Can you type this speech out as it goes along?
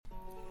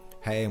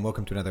Hey, and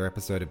welcome to another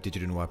episode of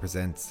Digital Noir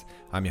Presents.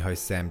 I'm your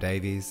host, Sam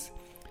Davies.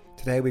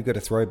 Today we've got a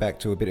throwback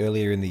to a bit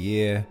earlier in the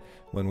year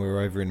when we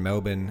were over in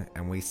Melbourne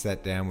and we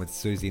sat down with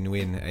Susie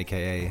Nguyen,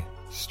 aka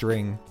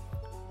String.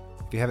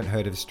 If you haven't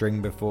heard of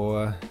String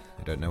before,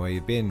 I don't know where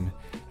you've been.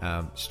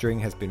 String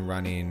has been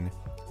running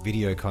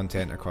video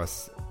content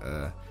across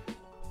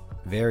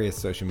various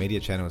social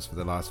media channels for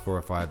the last 4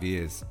 or 5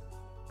 years.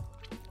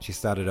 She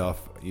started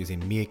off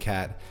using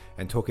Meerkat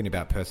and talking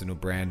about personal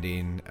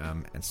branding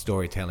and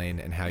storytelling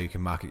and how you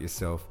can market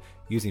yourself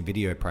using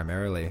video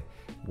primarily.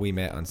 We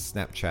met on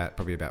Snapchat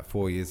probably about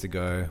 4 years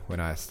ago when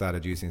I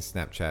started using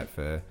Snapchat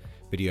for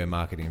video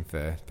marketing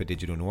for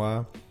Digital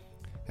Noir.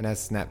 And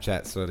as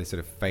Snapchat sort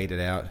of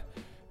faded out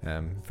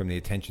from the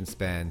attention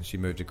span, she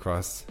moved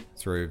across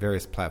through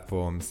various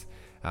platforms,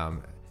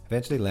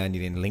 eventually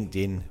landing in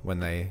LinkedIn when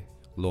they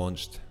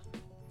launched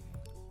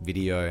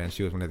video, and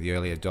she was one of the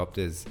early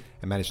adopters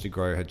and managed to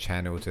grow her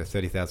channel to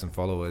 30,000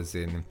 followers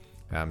in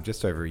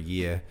just over a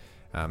year,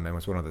 and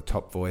was one of the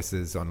top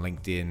voices on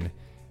LinkedIn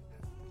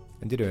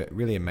and did a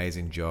really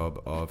amazing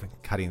job of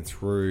cutting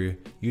through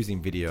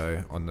using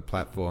video on the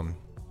platform.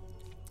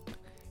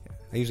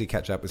 I usually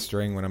catch up with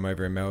String when I'm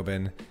over in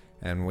Melbourne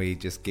and we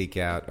just geek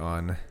out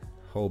on a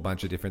whole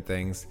bunch of different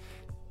things.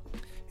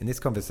 In this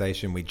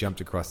conversation, we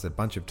jumped across a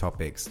bunch of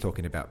topics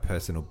talking about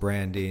personal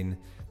branding,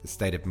 the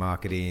state of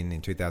marketing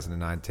in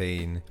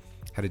 2019,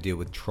 how to deal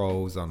with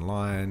trolls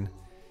online,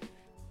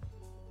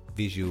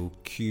 visual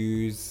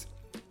cues,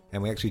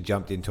 and we actually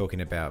jumped in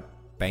talking about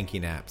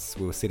banking apps.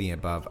 We were sitting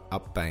above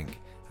Upbank,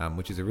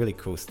 which is a really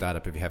cool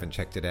startup. If you haven't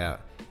checked it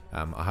out,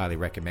 I highly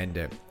recommend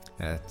it.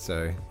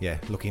 So yeah,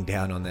 looking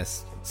down on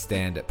this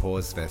stand at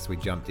Pause Fest, we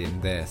jumped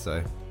in there.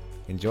 So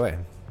enjoy.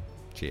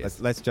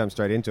 Cheers. Let's jump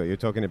straight into it. You're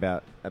talking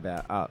about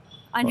Up.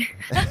 I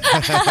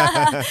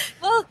know.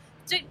 Well,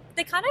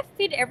 they kind of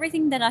fit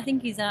everything that I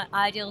think is an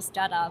ideal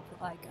startup.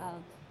 Like,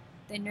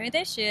 they know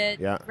their shit,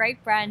 Yeah.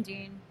 Great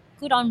branding,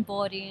 good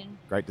onboarding,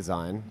 Great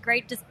design.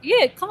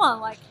 yeah, come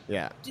on, like,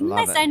 Yeah. didn't love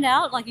they it. stand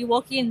out? Like, you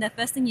walk in, the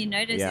first thing you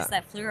notice Yeah. is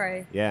that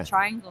fluoro Yeah.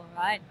 triangle,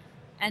 right?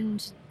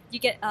 And you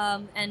get,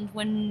 and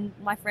when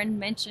my friend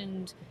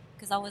mentioned,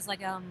 because I was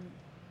like,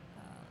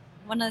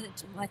 one of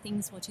my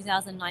things for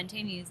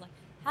 2019 is like,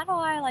 how do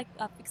I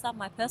fix up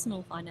my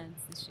personal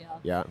finance this year?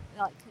 Yeah.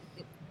 Like,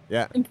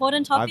 Yeah.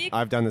 important topic.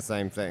 I've done the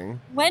same thing.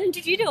 When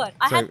did you do it?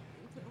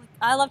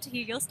 I love to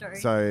hear your story.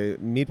 So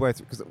midway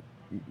through, because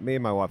me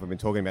and my wife have been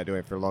talking about doing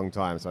it for a long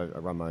time. So I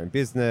run my own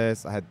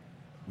business.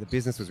 The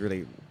business was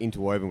really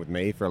interwoven with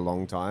me for a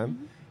long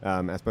time.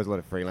 I suppose a lot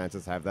of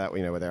freelancers have that,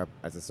 where they're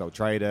as a sole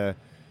trader,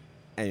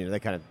 and they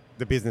kind of,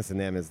 the business and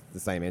them is the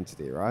same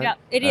entity, right? Yeah,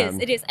 it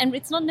is, and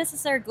it's not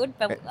necessarily good,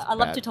 but I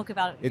love to talk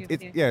about it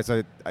with you. Yeah,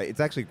 so it's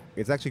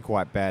actually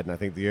quite bad, and I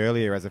think the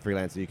earlier as a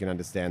freelancer you can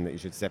understand that you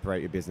should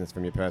separate your business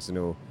from your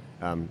personal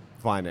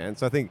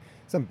finance. So I think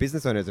some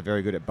business owners are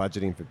very good at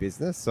budgeting for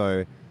business.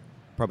 So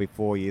probably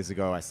 4 years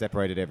ago I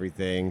separated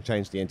everything,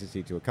 changed the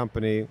entity to a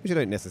company, which you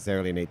don't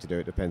necessarily need to do.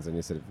 It depends on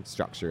your sort of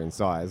structure and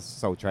size.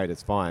 Sole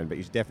trader's fine, but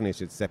you definitely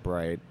should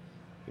separate,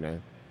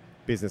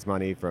 business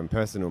money from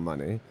personal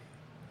money.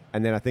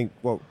 And then I think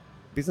what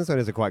business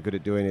owners are quite good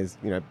at doing is,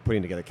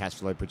 putting together cash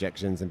flow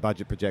projections and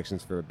budget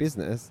projections for a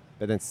business,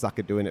 but then suck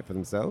at doing it for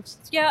themselves.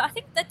 Yeah, I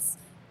think that's,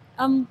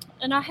 and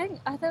I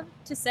have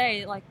to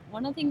say, like,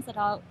 one of the things that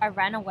I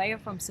ran away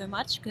from so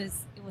much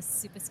because it was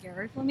super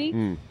scary for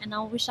me, and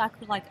I wish I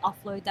could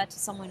offload that to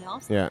someone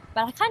else. Yeah.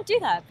 But I can't do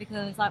that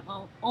because I'm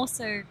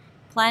also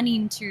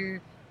planning to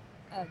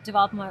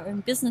develop my own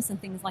business and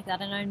things like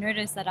that, and I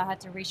noticed that I had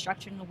to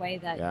restructure in a way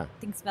that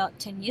thinks about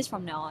 10 years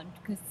from now on,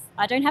 because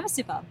I don't have a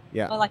super.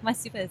 Yeah. Or my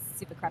super is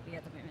super crappy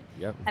at the moment.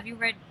 Yep. Have you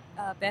read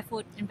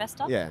Barefoot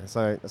Investor? Yeah,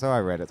 so I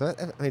read it. So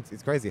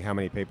it's crazy how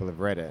many people have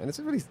read it, and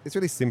it's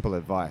really simple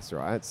advice,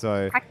 right?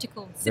 So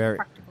Practical, super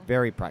practical.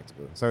 Very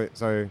practical.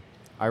 So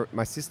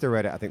my sister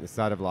read it, I think, the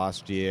start of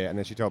last year, and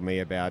then she told me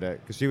about it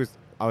because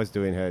I was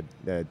doing her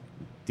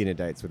dinner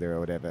dates with her or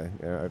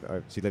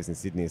whatever. She lives in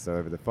Sydney, so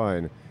over the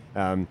phone.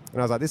 And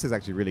I was like, this is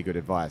actually really good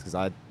advice because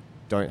I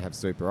don't have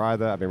super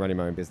either. I've been running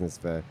my own business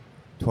for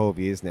 12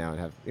 years now and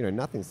have,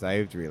 nothing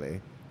saved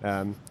really.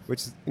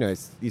 Which,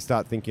 you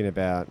start thinking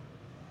about,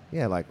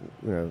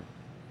 the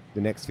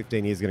next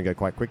 15 years is going to go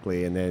quite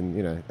quickly. And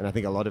then, and I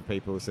think a lot of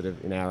people sort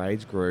of in our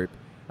age group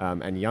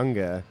and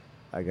younger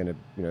are going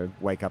to,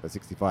 wake up at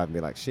 65 and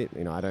be like, shit,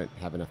 I don't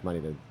have enough money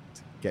to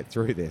get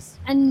through this.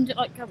 And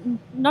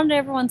not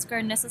everyone's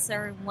going to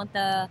necessarily want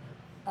the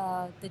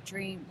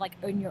dream,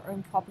 own your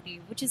own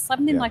property, which is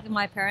something like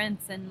my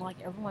parents and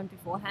everyone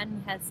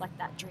beforehand has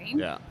that dream.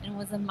 Yeah. And it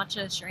was a much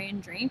Australian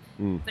dream.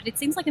 But it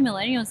seems like the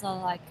millennials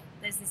are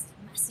there's this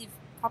massive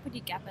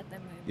property gap at the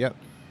moment. Yep.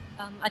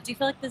 I do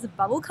feel like there's a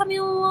bubble coming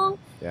along.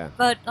 Yeah.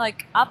 But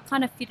Up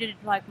kind of fitted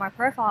my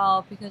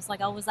profile because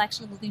I was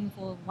actually looking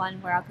for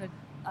one where I could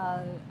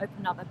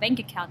open up a bank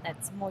account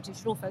that's more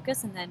digital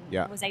focused, and then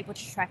was able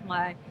to track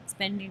my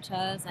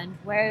expenditures and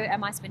where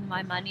am I spending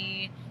my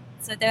money.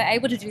 So they're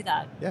able to do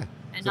that. Yeah.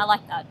 And I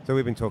like that. So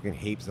we've been talking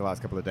heaps the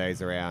last couple of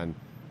days around,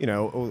 you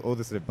know, all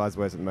the sort of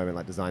buzzwords at the moment,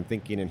 like design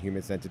thinking and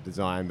human-centered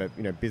design, but,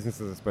 you know,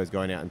 businesses, I suppose,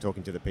 going out and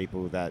talking to the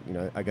people that, you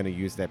know, are going to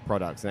use their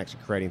products and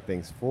actually creating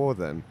things for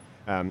them.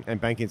 And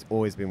banking's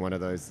always been one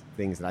of those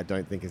things that I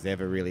don't think has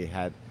ever really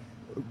had,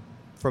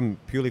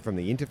 purely from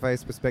the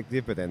interface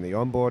perspective, but then the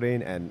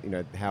onboarding and, you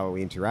know, how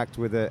we interact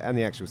with it and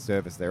the actual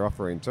service they're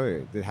offering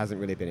too. There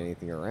hasn't really been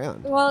anything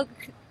around. Well,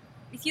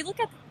 if you look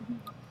at...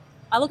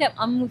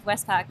 I'm with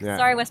Westpac. Yeah.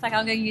 Sorry, Westpac,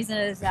 I'm going to use it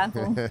as an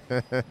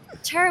example.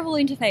 Terrible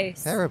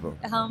interface. Terrible.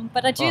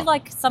 But I do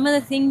like some of the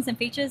things and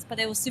features, but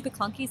they were super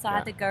clunky, so I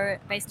had to go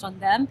based on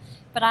them.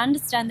 But I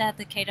understand they have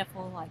to cater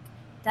for like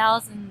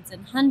thousands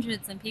and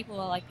hundreds and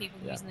people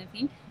using the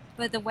thing.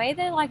 But the way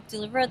they like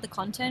deliver the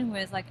content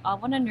was like, I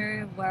want to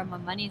know where my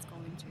money is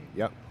going to.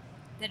 Yep.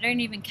 They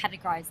don't even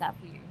categorize that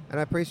for you. And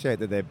I appreciate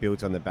that they're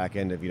built on the back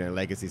end of, you know,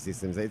 legacy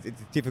systems.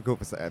 It's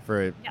difficult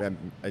for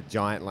a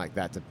giant like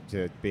that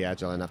to be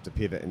agile enough to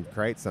pivot and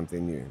create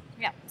something new.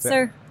 Yeah.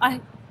 So I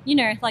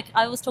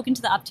was talking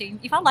to the up team.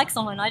 If I like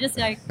someone, I just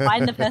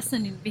find the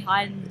person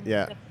behind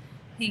the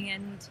thing,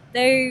 and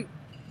they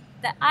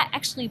are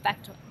actually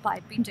backed by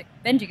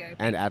Bendigo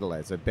and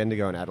Adelaide. So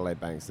Bendigo and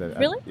Adelaide banks.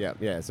 Really?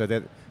 Yeah. So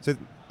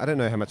I don't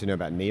know how much you know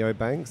about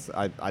neobanks.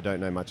 I don't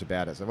know much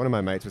about it. So one of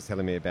my mates was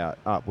telling me about.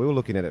 We were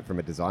looking at it from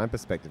a design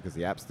perspective because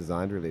the app's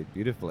designed really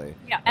beautifully.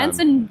 Yeah,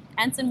 Anson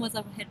was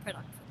a head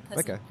product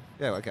person.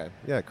 Okay.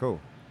 Yeah, cool.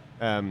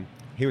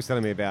 He was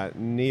telling me about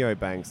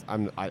neobanks.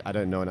 I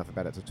don't know enough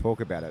about it to talk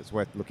about it. It's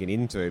worth looking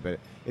into, but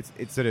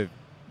it's sort of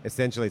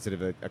essentially sort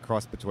of a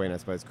cross between, I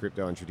suppose,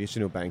 crypto and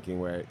traditional banking,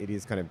 where it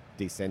is kind of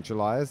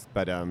decentralized,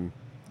 but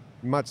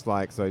much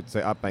like so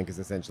Upbank is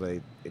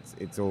essentially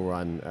it's all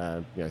run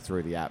you know,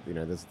 through the app. You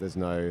know, there's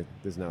no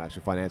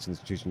actual financial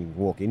institution you can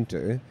walk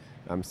into,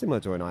 similar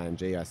to an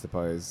ING, I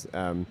suppose,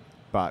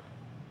 but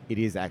it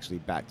is actually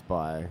backed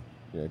by,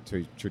 you know,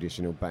 two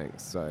traditional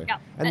banks. So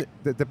and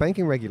the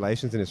banking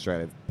regulations in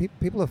Australia,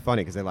 people are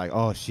funny because they're like,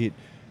 oh shit,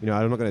 you know,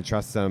 I'm not going to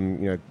trust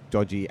some, you know,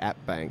 dodgy app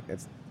bank.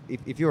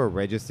 If you're a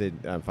registered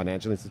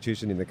financial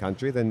institution in the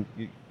country, then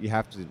you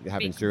have to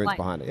have insurance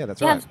behind it. Yeah,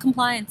 that's right. You have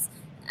compliance.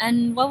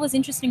 And what was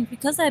interesting,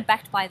 because they're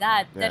backed by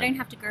that, they don't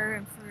have to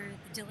go through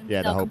dealing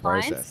with the whole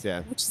compliance,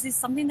 process, which is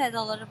something that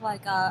a lot of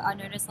I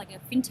noticed like a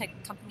fintech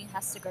company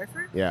has to go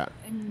through. Yeah.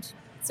 And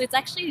so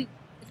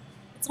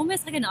it's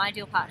almost like an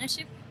ideal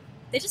partnership.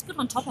 They just put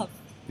on top of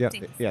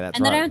things. Yeah, that's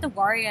and they right. don't have to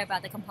worry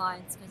about the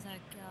compliance because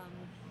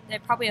they're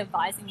probably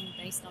advising you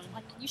based on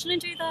like, you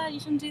shouldn't do that, you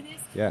shouldn't do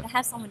this. Yeah. They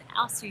have someone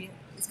else who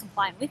is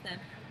compliant with them.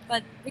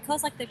 But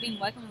because like they've been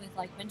working with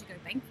like Bendigo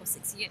Bank for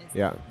 6 years,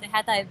 they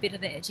had that bit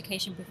of an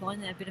education before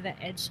and a bit of an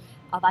edge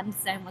of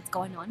understanding what's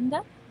going on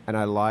there. And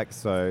I like,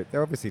 so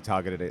they're obviously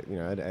targeted at, you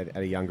know, at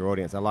a younger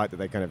audience. I like that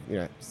they kind of, you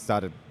know,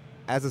 started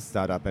as a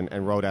startup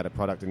and rolled out a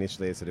product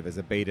initially as sort of as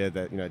a beta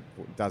that, you know,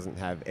 doesn't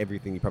have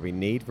everything you probably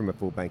need from a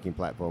full banking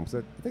platform. So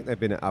I think they've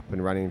been up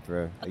and running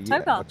for a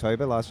year,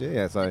 October last year.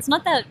 Yeah, so it's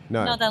not that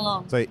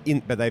long. So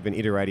but they've been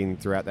iterating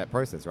throughout that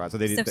process, right? So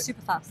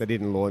super fast. They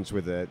didn't launch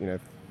with a, you know,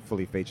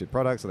 fully featured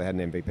product, so they had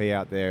an MVP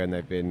out there, and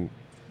they've been,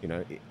 you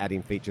know,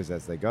 adding features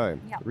as they go.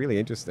 Really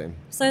interesting.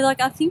 So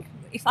like I think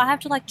if I have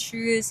to like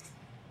choose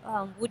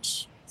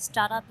which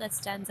startup that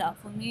stands out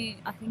for me,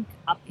 I think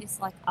Up is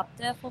like up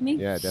there for me.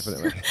 Yeah,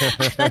 definitely.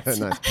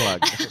 Nice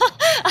plug.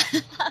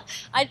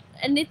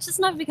 And it's just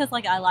not because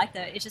like I like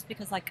that, it's just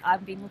because like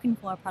I've been looking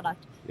for a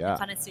product that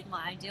kind of suit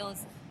my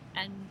ideals,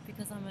 and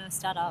because I'm a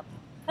startup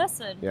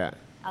person,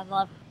 I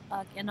love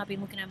and I've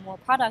been looking at more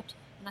product,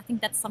 and I think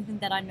that's something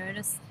that I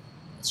notice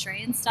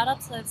Australian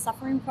startups are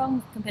suffering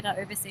from compared to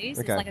overseas.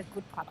 It's like a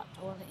good product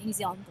or an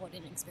easy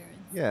onboarding experience.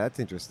 Yeah, that's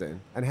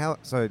interesting.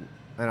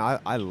 And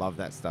I love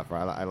that stuff,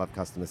 right? I love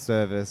customer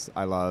service.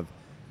 I love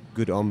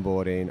good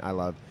onboarding. I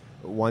love,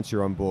 once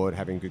you're on board,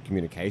 having good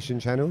communication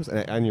channels.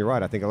 And you're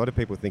right. I think a lot of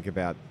people think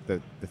about the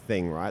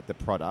thing, right? The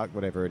product,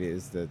 whatever it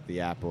is,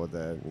 the app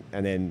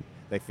and then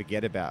they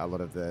forget about a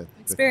lot of the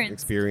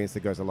experience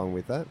that goes along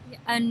with that. Yeah,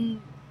 and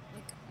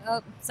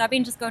so I've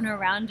been just going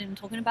around and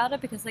talking about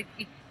it because like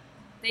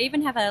they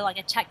even have a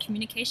chat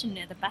communication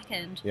at the back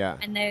end. Yeah.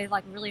 And they're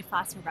like really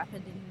fast and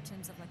rapid in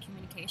terms of like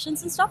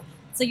communications and stuff.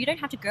 So you don't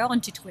have to go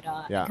onto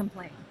Twitter and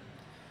complain.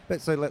 But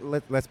so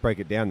let's break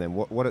it down then.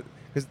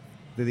 Because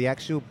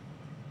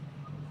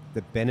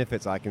the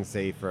benefits I can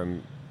see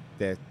from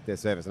their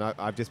service, and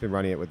I've just been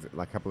running it with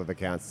like a couple of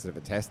accounts, sort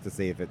of a test to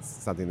see if it's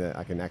something that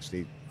I can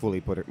actually fully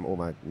put all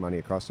my money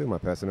across to, my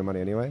personal money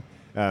anyway.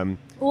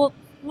 Well,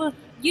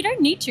 you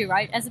don't need to,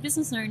 right? As a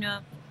business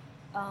owner,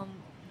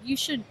 you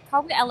should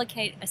probably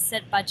allocate a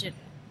set budget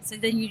so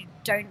then you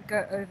don't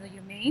go over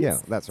your means. Yeah,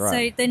 that's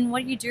right. So then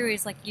what you do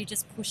is like you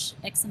just push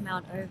X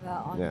amount over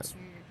onto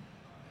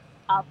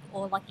Up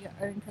or like your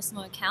own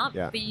personal account,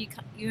 but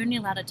you're only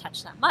allowed to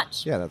touch that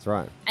much. Yeah, that's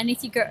right. And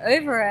if you go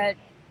over it,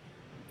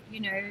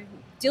 you know,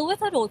 deal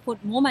with it or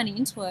put more money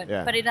into it.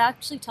 Yeah. But it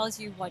actually tells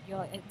you what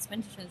your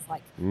expenditure is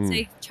like. So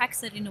it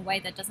tracks it in a way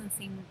that doesn't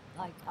seem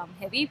like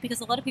heavy,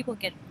 because a lot of people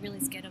get really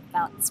scared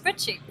about the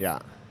spreadsheet. Yeah,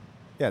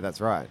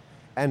 that's right.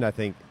 And I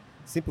think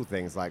simple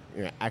things like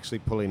actually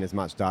pulling as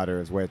much data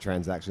as where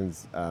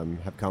transactions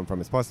have come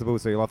from as possible.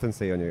 So you'll often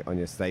see on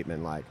your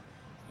statement like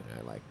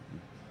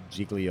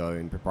Giglio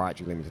and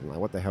Proprietary Limited. Like,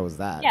 what the hell is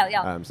that?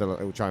 Yeah. So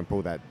it will try and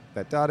pull that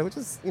data, which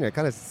is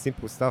kind of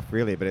simple stuff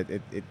really, but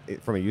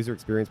it from a user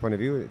experience point of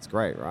view, it's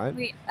great,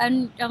 right?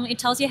 And it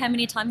tells you how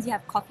many times you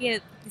have coffee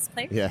at this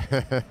place. Yeah.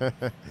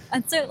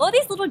 And so all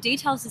these little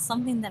details is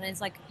something that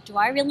is like, do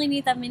I really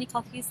need that many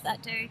coffees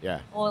that day? Yeah.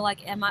 Or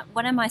like,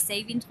 what am I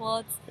saving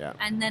towards? Yeah.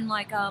 And then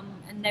like,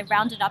 and they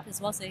round it up as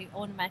well, so it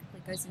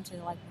automatically goes into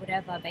like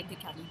whatever bank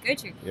account you go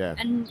to. Yeah.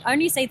 And I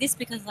only say this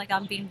because like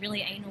I'm being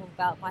really anal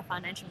about my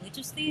financial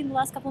literacy in the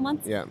last couple of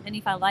months. Yeah. And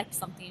if I like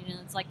something, and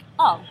it's like,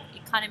 oh,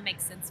 it kind of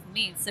makes sense for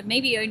me. So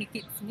maybe it only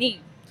fits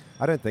me.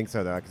 I don't think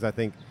so though, because I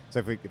think so.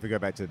 If we go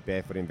back to the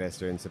Barefoot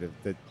Investor and sort of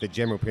the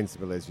general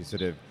principle is you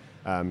sort of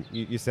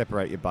you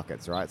separate your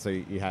buckets, right? So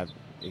you have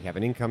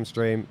an income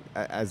stream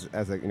as a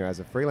as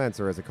a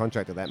freelancer or as a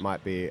contractor, that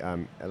might be a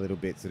little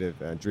bit sort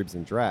of dribs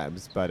and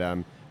drabs, but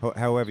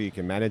however you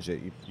can manage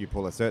it, you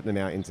pull a certain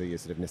amount into your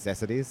sort of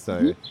necessities.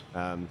 So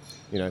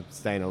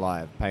staying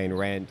alive, paying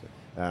rent.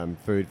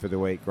 Food for the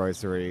week,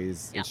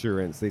 groceries,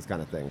 insurance, these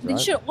kind of things. Right? You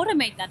should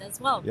automate that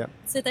as well. Yeah.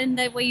 So then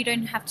that way you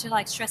don't have to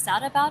like stress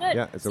out about it.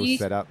 Yeah, it's all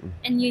set up.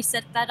 And you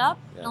set that up.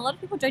 Yeah. And a lot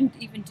of people don't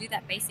even do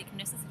that basic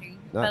necessity.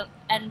 No.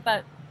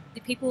 But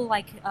the people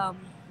like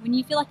when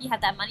you feel like you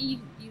have that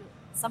money, you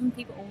some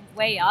people the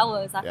way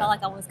I felt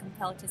like I was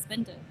compelled to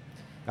spend it.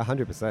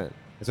 100%.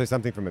 So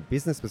something from a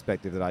business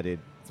perspective that I did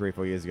 3 or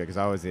 4 years ago, because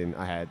I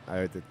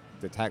owed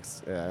the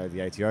tax,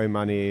 the ATO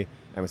money,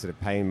 and was sort of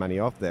paying money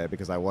off there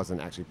because I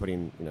wasn't actually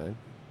putting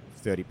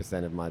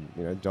 30% of my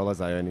dollars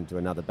I earn into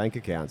another bank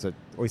account. So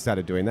we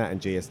started doing that, and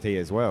GST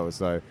as well.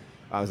 So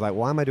I was like,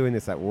 why am I doing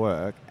this at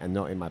work and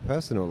not in my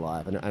personal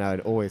life? And I'd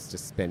always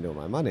just spend all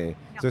my money.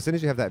 Yep. So as soon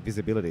as you have that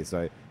visibility,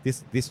 so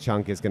this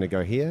chunk is going to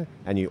go here,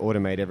 and you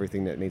automate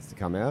everything that needs to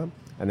come out,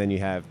 and then you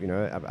have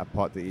a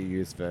pot that you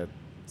use for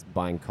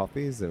buying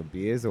coffees or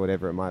beers or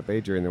whatever it might be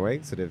during the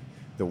week, sort of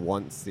the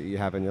wants that you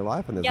have in your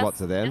life, and there's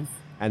lots of them. Yes.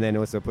 And then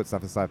also put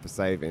stuff aside for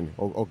saving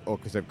or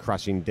sort of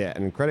crushing debt.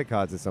 And credit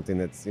cards is something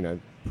that's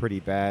pretty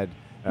bad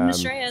in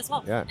Australia as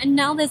well. Yeah. And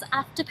now there's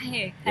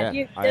Afterpay.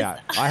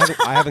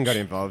 I haven't got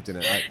involved in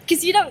it.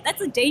 Because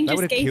that's a dangerous game. That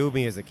would have killed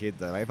me as a kid,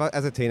 though.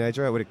 As a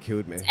teenager, it would have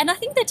killed me. And I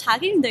think they're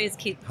targeting those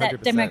kids,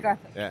 that 100%. demographic.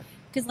 Yeah.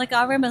 Because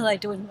I remember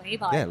doing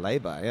lay-by. Yeah,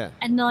 lay-by, yeah.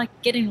 And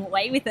getting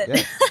away with it.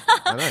 Yeah,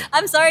 I know.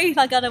 I'm sorry if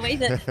I got away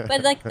with it.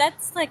 But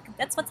that's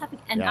what's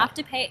happening. And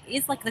Afterpay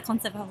is the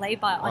concept of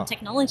lay-by on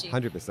technology.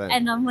 100%.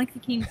 And I'm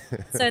thinking,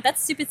 so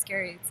that's super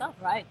scary itself,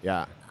 right?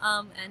 Yeah.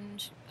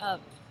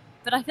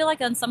 But I feel like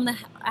on some of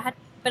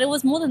but it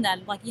was more than that.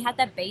 You had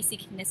that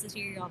basic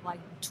necessity of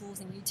tools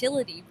and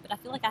utility. But I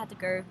feel like I had to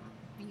go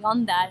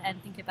beyond that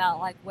and think about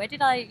where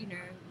did I,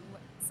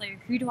 so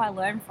who do I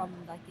learn from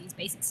these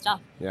basic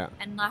stuff? Yeah.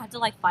 And I had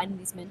to find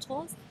these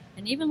mentors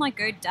and even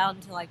go down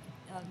to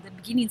the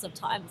beginnings of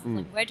time. So,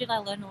 where did I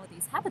learn all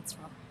these habits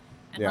from?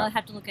 And I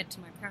had to look to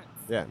my parents.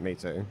 Yeah, me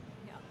too.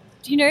 Yeah.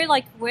 Do you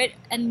know where?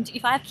 And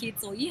if I have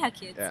kids or you have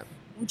kids,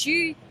 would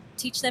you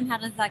teach them how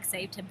to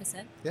save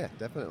 10%? Yeah,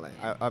 definitely.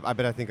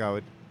 But I think I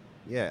would.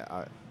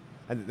 Yeah.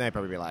 And they'd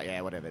probably be like,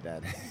 yeah, whatever,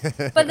 Dad.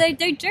 But they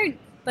don't.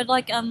 But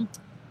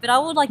but I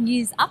would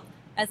use up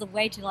as a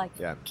way to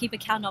keep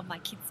account of my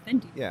kids'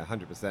 spending. Yeah,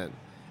 100%.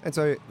 And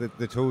so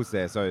the tools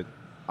there. So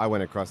I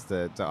went across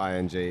to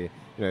ING,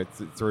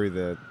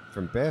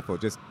 from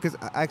Barefoot, just because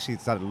I actually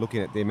started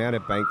looking at the amount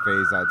of bank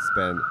fees I'd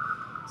spend.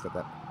 Stop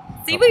that.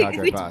 See, we're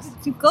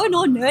going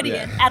all nerdy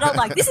and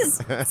adult. This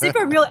is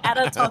super real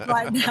adult talk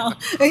right now,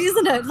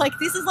 isn't it?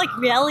 This is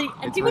reality.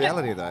 And it's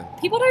reality, though.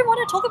 People don't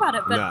want to talk about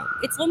it, but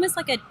it's almost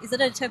is it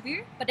a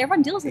taboo? But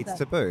everyone deals with it. It's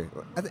taboo.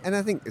 And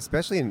I think,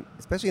 especially in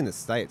the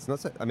States,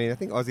 not so. I mean, I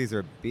think Aussies are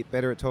a bit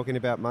better at talking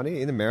about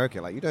money. In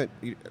America, you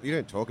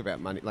don't talk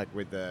about money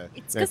with the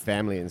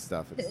family and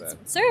stuff. It's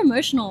so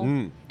emotional.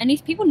 And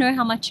if people know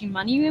how much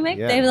money you make,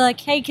 they're like,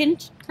 hey,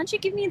 can't you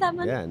give me that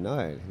money? Yeah,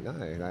 no.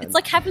 It's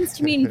happens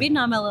to me in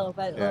Vietnam a little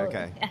bit. Yeah,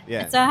 okay.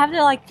 Yeah. So I have to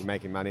You're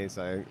making money,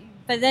 so.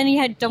 But then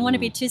you don't want to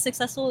be too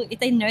successful. If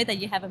they know that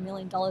you have $1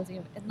 million,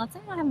 I'm not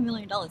saying I have $1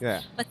 million,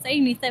 but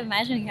saying if they're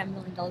imagining you have $1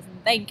 million in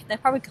the bank, they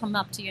probably come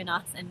up to you and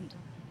ask and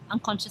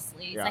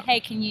unconsciously say, hey,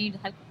 can you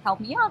help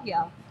me out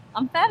here?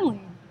 I'm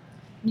family.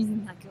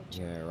 Using that guilt.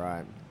 Yeah,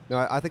 right.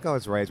 No, I think I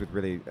was raised with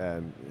really,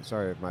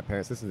 sorry if my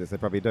parents listen to this, they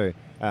probably do,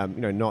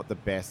 not the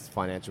best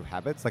financial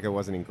habits. It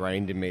wasn't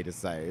ingrained in me to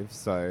save.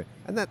 So,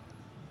 and that,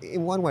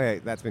 in one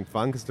way, that's been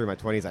fun because through my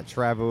 20s I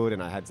traveled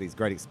and I had these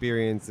great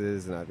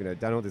experiences and I've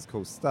done all this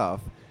cool stuff,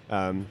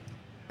 and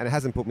it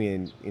hasn't put me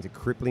into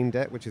crippling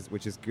debt, which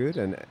is good.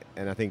 And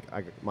I think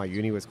my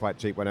uni was quite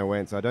cheap when I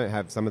went, so I don't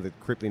have some of the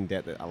crippling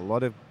debt that a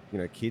lot of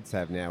kids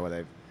have now, where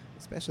they've,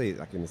 especially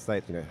in the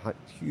States,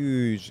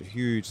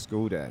 huge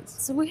school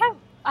debts. So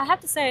I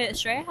have to say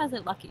Australia has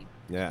it lucky.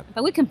 Yeah.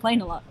 But we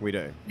complain a lot. We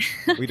do.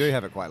 We do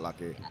have it quite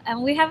lucky.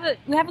 And we have it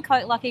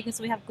quite lucky because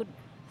we have good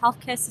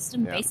healthcare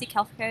system, basic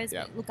healthcare is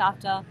look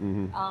after.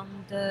 Mm-hmm.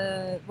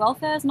 The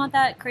welfare is not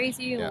that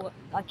crazy, or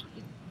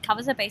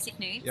covers her basic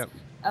needs. Yep.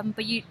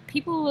 But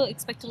people will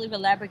expect to live a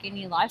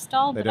Lamborghini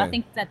lifestyle, They but I do.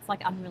 think that's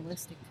like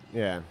unrealistic.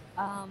 Yeah.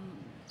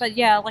 But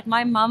yeah, like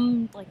my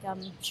mum, like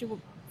she was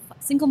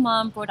single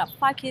mom, brought up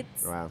 5 kids.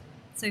 Wow.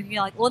 So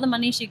like all the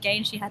money she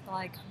gained, she had to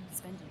like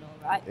spend it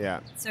all, right?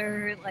 Yeah. So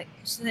I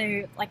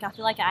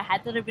feel like I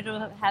had that a bit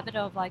of a habit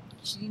of like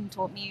she didn't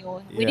taught me,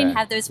 or we Yeah. didn't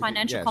have those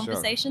financial Yeah, sure.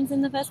 conversations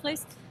in the first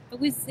place. But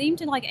we seemed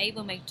to like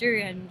able to make do,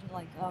 and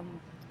like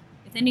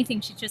if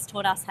anything, she just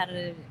taught us how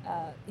to.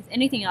 If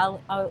anything, I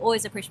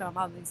always appreciate my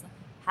mum is like,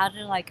 how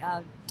to like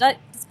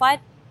despite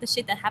the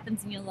shit that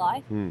happens in your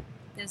life.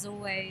 There's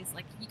always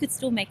like you could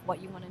still make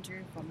what you want to do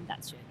from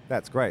that shit.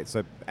 That's great.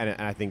 So, and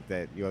I think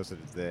that you're sort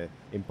of the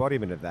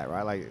embodiment of that,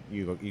 right? Like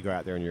you go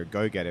out there and you're a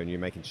go-getter and you're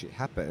making shit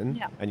happen,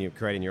 Yeah. and you're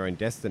creating your own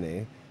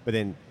destiny. But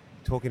then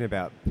talking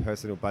about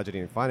personal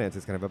budgeting and finance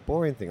is kind of a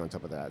boring thing on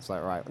top of that. It's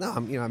like, right, no,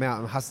 I'm out,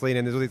 I'm hustling,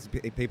 and there's all these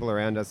people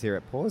around us here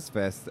at Pause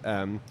Fest,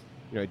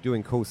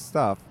 doing cool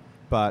stuff.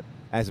 But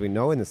as we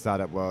know in the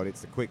startup world,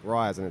 it's a quick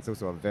rise and it's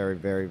also a very,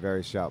 very,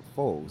 very sharp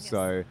fall. Yes.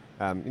 So,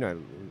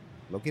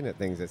 looking at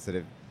things that's sort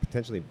of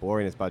potentially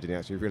boring as budgeting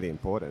actually really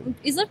important.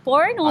 Is it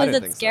boring or I is don't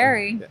it think so.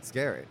 scary? Yeah, it's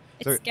scary.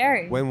 It's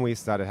scary. When we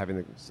started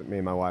me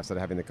and my wife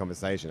started having the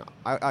conversation,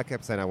 I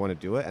kept saying I want to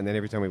do it, and then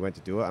every time we went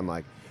to do it, I'm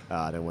like,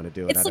 I don't want to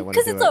do it. It's I don't want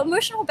to because do it's it. an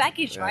emotional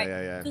baggage, Yeah, right?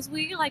 yeah. Because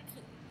we like,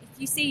 if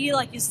you see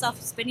like your stuff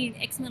spending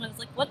X amount, I was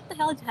like, what the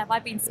hell have I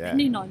been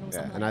spending on, or Yeah,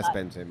 something and like I that.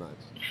 spend too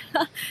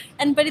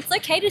much. But it's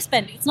okay to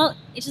spend. It's not.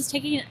 It's just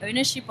taking an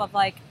ownership of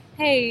like,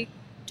 hey,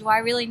 do I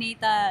really need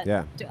that?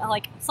 Yeah.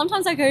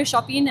 Sometimes I go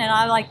shopping and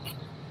I like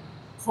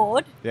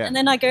hoard, Yeah. and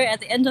then I go at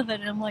the end of it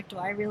and I'm like, do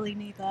I really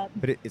need that?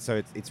 But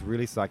it's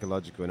really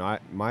psychological, and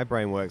my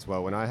brain works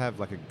well when I have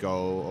like a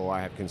goal or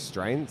I have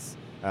constraints,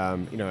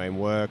 in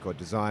work or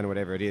design or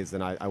whatever it is.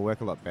 Then I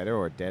work a lot better,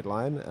 or a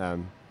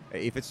deadline.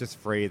 If it's just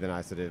free, then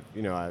I sort of,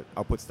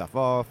 I'll put stuff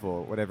off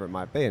or whatever it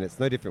might be, and it's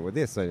no different with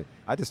this. So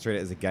I just treat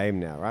it as a game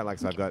now, right? Like,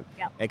 so I've got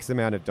Yeah. X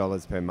amount of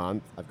dollars per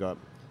month. I've got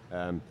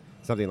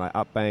something like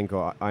Upbank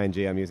or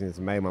ING. I'm using this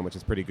main one, which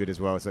is pretty good as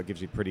well. So it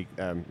gives you pretty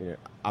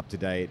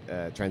up-to-date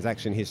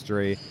transaction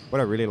history. What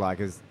I really like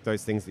is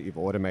those things that you've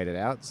automated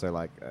out. So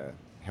like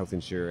health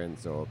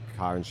insurance or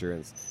car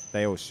insurance,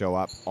 they all show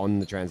up on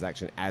the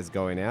transaction as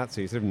going out.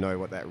 So you sort of know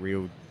what that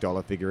real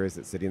dollar figure is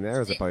that's sitting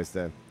there, as opposed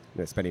to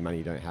spending money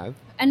you don't have.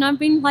 And I've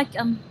been like,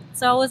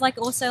 so I was like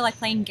also like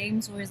playing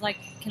games where it's like,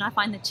 can I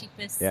find the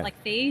cheapest Yeah.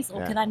 like fees, or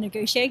Yeah. can I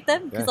negotiate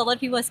them? Because Yeah. a lot of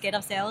people are scared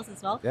of sales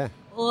as well. Yeah.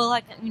 Or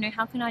like,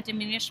 how can I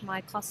diminish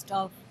my cost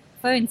of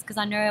phones? Because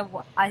I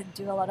know I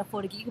do a lot of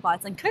 40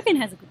 gigabytes, and Kogan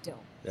has a good deal.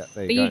 Yeah,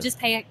 But you go. you just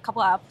pay a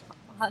couple of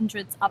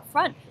hundreds up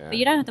front. Yeah. But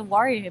you don't have to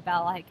worry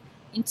about like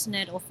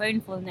internet or phone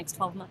for the next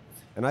 12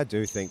 months. And I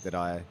do think that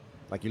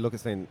you look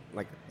at something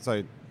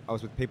so I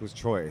was with People's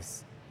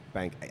Choice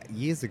Bank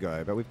years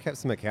ago, but we've kept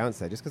some accounts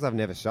there just because I've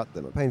never shut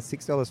them. I'm paying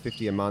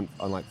 $6.50 a month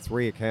on like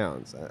 3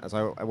 accounts.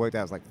 So I worked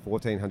out it's like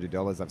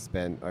 $1,400 I've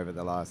spent over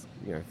the last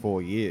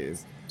 4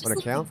 years on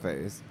Just account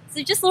fees.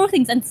 So just little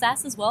things, and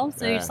SaaS as well.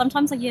 So Yeah.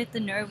 sometimes like you have to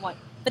know what.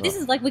 But this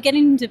Oh. is like we're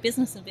getting into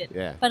business a bit.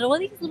 Yeah. But all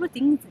these little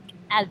things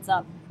adds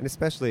up. And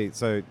especially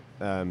so.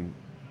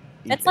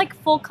 It's like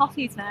 4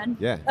 coffees, man.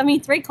 Yeah. I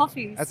mean, 3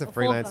 coffees. As a or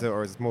 4 freelancer coffees.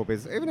 or as a small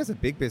business, even as a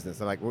big business,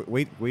 so like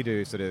we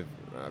do sort of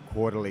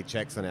quarterly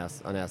checks on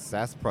our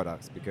SaaS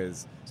products,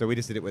 because so we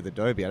just did it with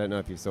Adobe. I don't know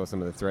if you saw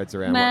some of the threads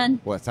around Man.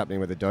 what's happening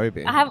with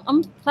Adobe.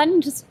 I'm planning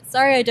to.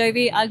 Sorry,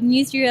 Adobe. I've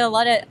used you a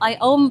lot.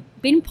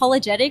 Been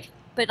apologetic,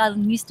 but I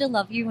used to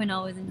love you when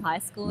I was in high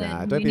school.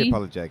 Nah, and don't uni. be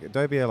apologetic.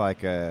 Adobe are like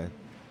they're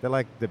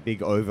like the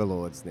big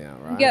overlords now,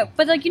 right? Yeah,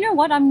 but like you know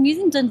what? I'm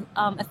using the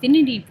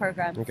Affinity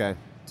program. Okay.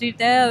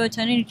 They're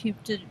alternative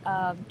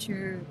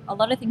to a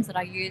lot of things that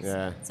I use.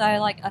 Yeah. So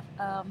like,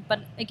 but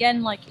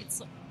again, like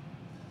it's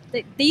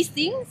these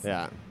things.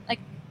 Yeah. Like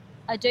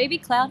Adobe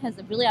Cloud has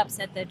really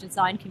upset their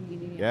design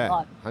community a Yeah.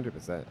 lot.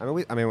 100%.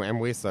 And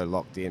we're so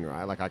locked in,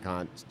 right? Like I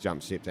can't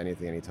jump ship to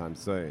anything anytime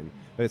soon.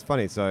 But it's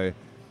funny. So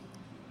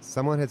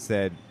someone had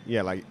said,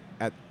 yeah, like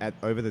at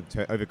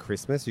over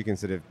Christmas, you can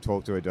sort of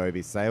talk to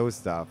Adobe sales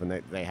staff, and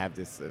they have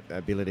this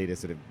ability to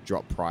sort of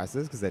drop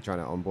prices because they're trying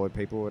to onboard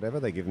people or whatever.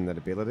 They give them that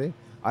ability.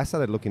 I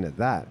started looking at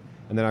that,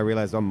 and then I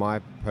realized on my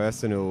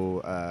personal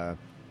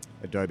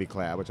Adobe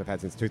Cloud, which I've had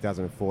since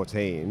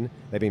 2014,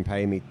 they've been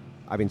paying me.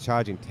 I've been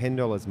charging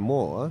 $10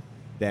 more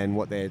than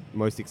what their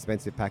most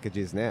expensive package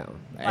is now.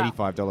 Wow.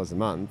 $85 a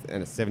month,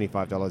 and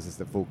 $75 is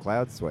the full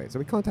cloud suite. So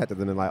we contacted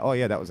them and like, oh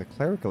yeah, that was a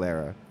clerical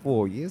error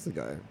 4 years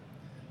ago.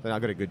 Then I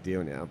got a good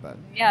deal now, but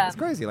Yeah. it's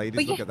crazy. Like you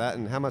just But look at that,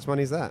 and how much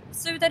money is that?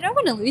 So they don't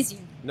want to lose you.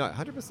 No,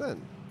 100%.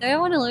 They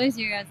don't want to lose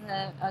you as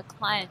a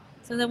client.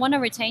 So they want to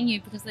retain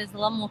you because there's a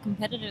lot more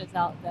competitors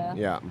out there.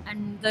 Yeah,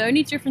 And the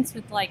only difference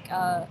with like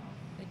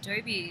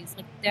Adobe is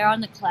like they're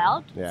on the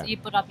cloud. Yeah. So you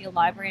put up your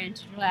library and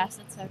digital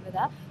assets over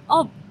there.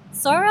 Oh,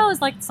 Sorrel is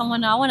like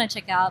someone I want to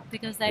check out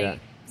because Yeah.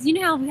 because you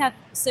know how we have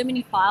so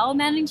many file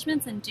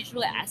managements and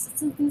digital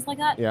assets and things like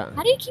that? Yeah.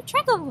 How do you keep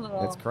track of it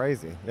all? it's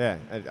crazy. Yeah,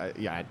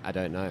 I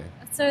don't know.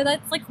 So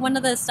that's like one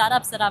of the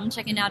startups that I'm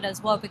checking out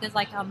as well because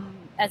like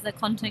as a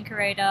content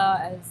creator,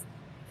 as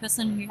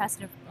person who has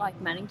to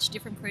like manage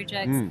different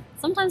projects.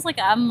 Sometimes like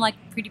I'm like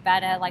pretty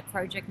bad at like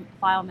project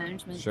file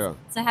management. Sure.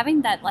 So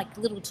having that like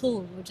little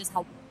tool would just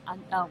help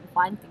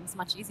find things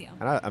much easier.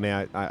 And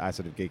I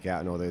sort of geek out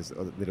on all those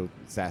little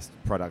SaaS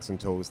products and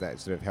tools that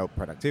sort of help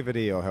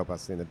productivity or help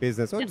us in the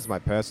business or just my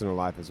personal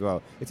life as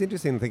well. It's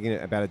interesting thinking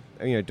about it.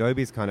 You know,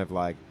 Adobe's kind of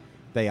like,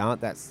 they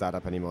aren't that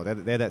startup anymore.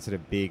 They're that sort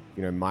of big,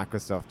 you know,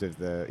 Microsoft of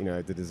the, you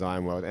know, the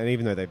design world. And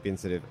even though they've been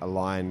sort of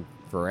aligned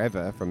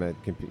forever from a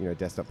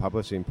desktop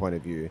publishing point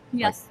of view,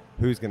 yes.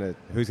 Like,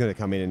 who's gonna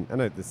come in? And I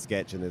know the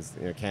Sketch and there's,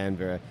 you know,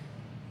 Canva,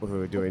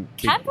 who are doing.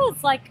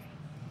 Canva's like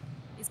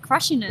is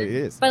crushing it. It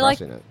is but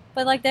crushing it.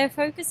 But like they're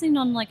focusing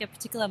on like a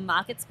particular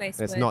market space.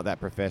 It's not that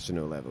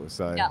professional level.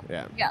 So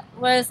yeah.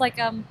 Whereas like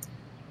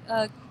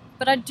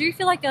but I do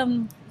feel like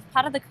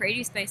part of the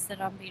creative space that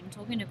I've been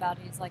talking about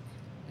is like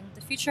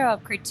the future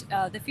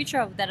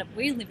of that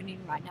we're living in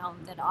right now,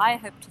 that I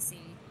hope to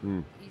see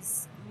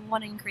is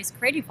want to increase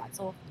creative vibes,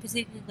 or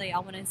specifically I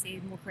want to see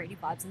more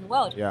creative vibes in the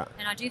world. Yeah.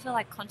 And I do feel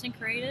like content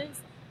creators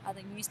are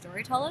the new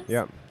storytellers.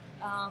 Yeah.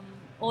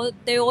 Or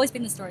they've always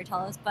been the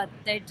storytellers, but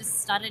they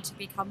just started to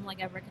become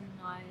like a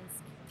recognized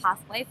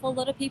pathway for a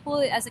lot of people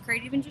as a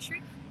creative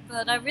industry.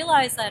 But I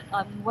realized that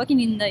I'm working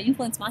in the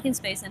influence marketing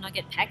space and I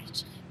get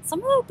packaged.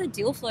 Some of the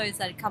deal flows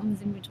that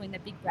comes in between the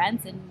big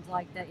brands and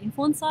like the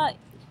influencer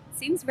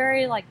seems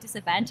very like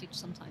disadvantaged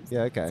sometimes.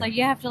 Yeah, okay. So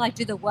you have to like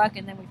do the work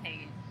and then we pay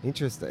you.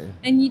 Interesting.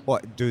 And you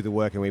do the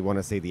work and we want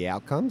to see the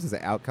outcomes? Is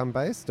it outcome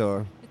based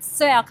or? It's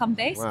so outcome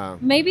based. Wow.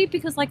 Maybe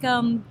because like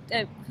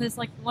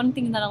one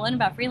thing that I learned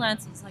about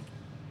freelancers is like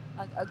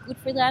a good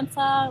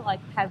freelancer like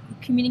have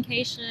good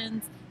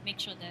communications, make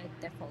sure that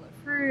they follow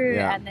through,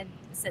 and then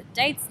set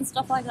dates and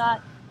stuff like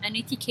that. And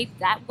if you keep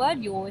that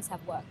word, you always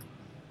have work,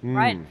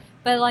 right?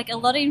 But like a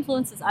lot of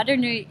influencers, I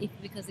don't know if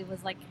because it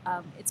was like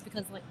it's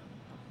because like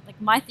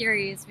my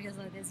theory is because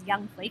like, there's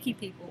young flaky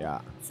people.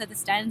 Yeah. So the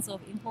standards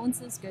of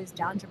influencers goes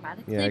down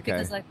dramatically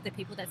because like the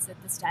people that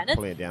set the standard.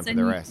 Pull it down for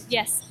the rest.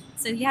 Yes.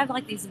 So you have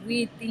like these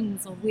weird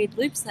things or weird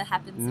loops that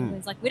happens, and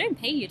it's like we don't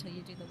pay you till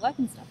you do the work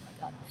and stuff like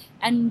that.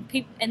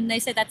 And they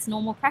say that's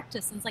normal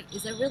practice, and it's like,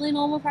 is it really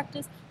normal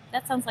practice?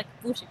 That sounds like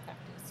bullshit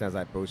practice. Sounds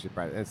like bullshit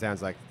practice. It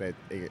sounds like they're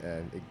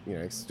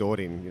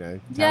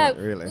extorting talent,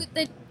 really.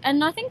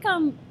 And I think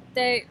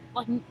they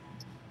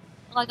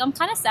like I'm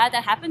kind of sad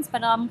that happens,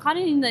 but I'm kind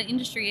of in the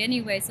industry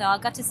anyway, so I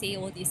got to see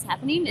all this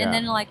happening. And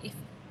then like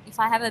if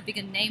I have a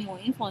bigger name or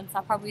influence,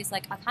 I probably is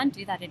like I can't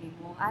do that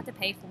anymore. I have to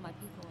pay for my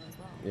people as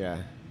well.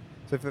 Yeah.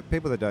 So for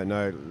people that don't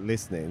know,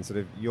 listening, sort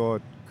of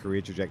your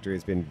career trajectory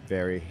has been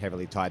very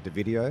heavily tied to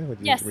video. Would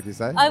you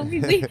say?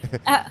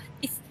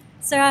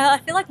 So I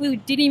feel like we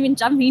didn't even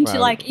jump into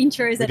like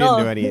intros at all.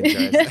 We didn't do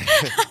any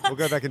intros. We'll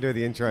go back and do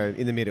the intro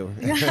in the middle.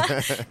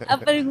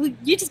 But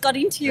you just got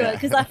into it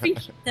because I think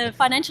the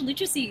financial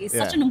literacy is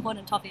such an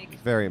important topic.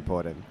 Very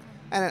important.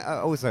 And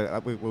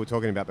also, we were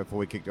talking about before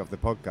we kicked off the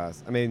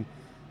podcast. I mean,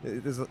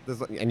 there's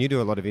and you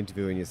do a lot of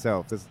interviewing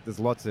yourself. There's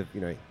lots of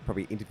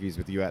probably interviews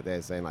with you out there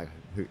saying like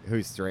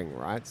who's string,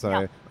 right? So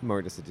I'm more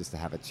interested just to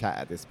have a chat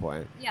at this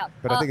point. Yeah.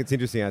 But I think it's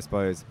interesting, I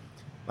suppose,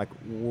 like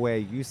where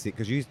you sit,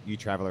 because you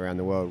travel around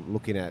the world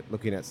looking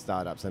at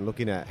startups and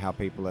looking at how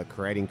people are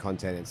creating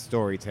content and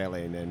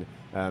storytelling, and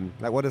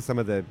like what are some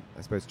of the,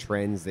 I suppose,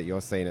 trends that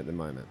you're seeing at the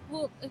moment?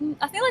 Well,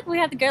 I feel like we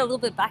have to go a little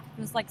bit back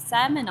because like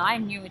Sam and I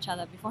knew each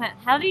other beforehand.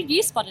 How did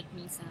you spotted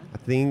me, Sam? I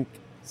think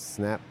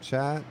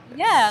Snapchat.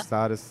 Yeah.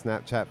 Started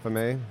Snapchat for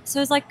me.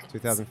 So it's like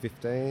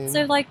 2015.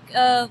 So like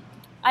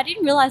I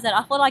didn't realize that.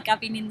 I thought like I've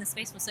been in the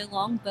space for so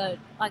long, but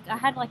like I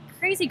had like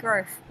crazy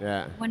growth.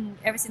 Yeah.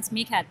 Ever since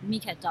Meerkat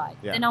died.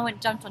 Yeah. Then I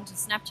jumped onto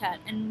Snapchat,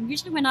 and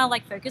usually when I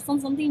like focus on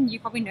something,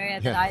 you probably know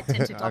that I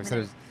tend to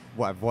dominate.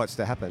 I've watched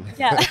it happen.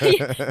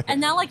 Yeah.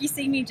 And now like you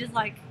see me just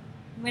like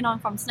went on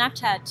from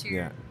Snapchat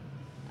to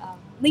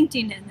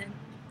LinkedIn,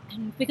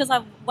 and because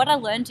what I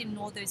learned in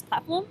all those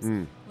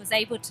platforms was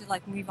able to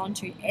like move on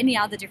to any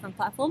other different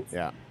platforms.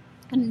 Yeah.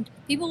 And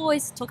people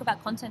always talk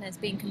about content as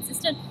being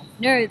consistent.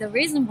 No, the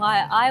reason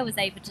why I was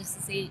able to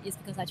succeed is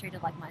because I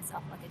treated like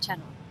myself, like a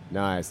channel.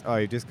 Nice. Oh,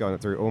 you've just gone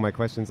through all my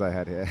questions I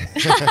had here.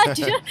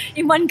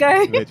 In one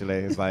go. Literally.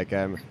 It's like,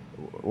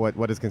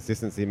 what does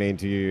consistency mean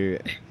to you?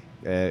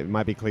 It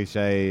might be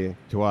cliche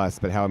to us,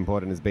 but how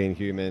important is being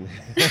human?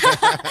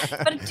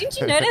 But didn't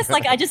you notice,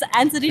 like, I just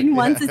answered it in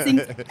one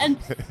succinct, and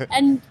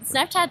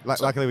Snapchat...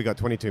 Luckily, we got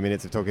 22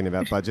 minutes of talking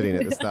about budgeting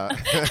at the start.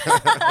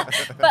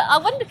 But I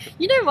wonder,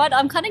 you know what,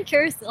 I'm kind of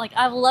curious, like,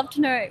 I would love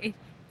to know if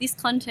this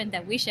content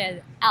that we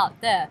share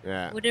out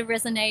there, would it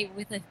resonate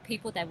with the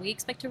people that we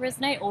expect to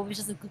resonate, or was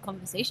it just a good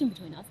conversation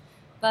between us?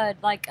 But,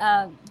 like,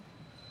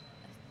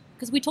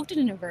 because we talked it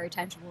in a very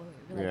tangible,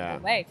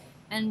 relatable way.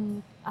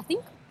 And I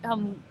think...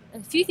 a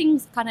few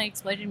things kind of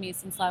exploded in me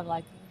since I've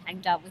like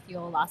hanged out with you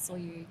or last saw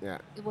you. Yeah.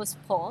 It was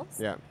pause.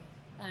 Yeah.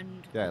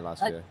 And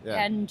last year.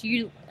 Yeah.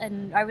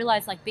 And I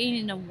realized like being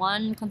in a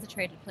one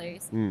concentrated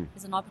place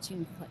is an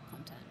opportunity to collect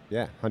content.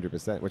 Yeah,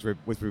 100%,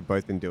 which we've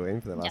both been doing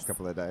for the last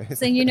couple of days.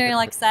 So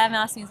like Sam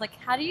asked me, he's like,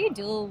 how do you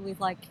deal with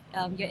like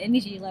your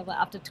energy level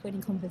after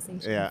 20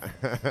 conversations? Yeah.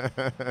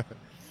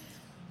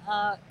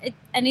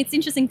 And it's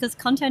interesting because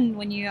content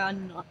when you're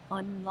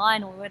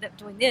online or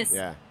doing this,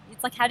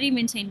 it's like how do you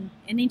maintain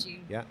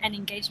energy and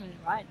engagement,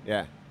 right?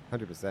 Yeah,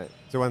 100%.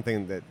 So one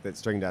thing that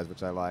String does,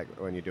 which I like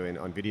when you're doing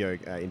on video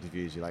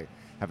interviews, you like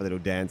have a little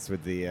dance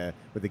with the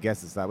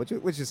guests and stuff,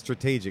 which is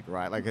strategic,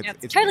 right? Like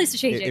it's totally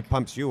strategic. It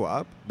pumps you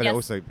up, but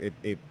also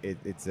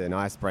it's an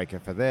icebreaker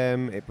for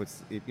them.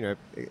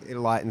 It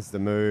lightens the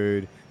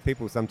mood.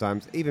 People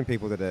sometimes, even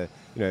people that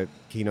are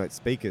keynote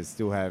speakers,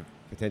 still have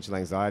potential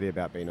anxiety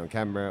about being on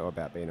camera or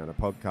about being on a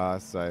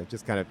podcast. So it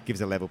just kind of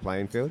gives a level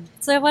playing field.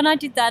 So when I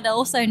did that, I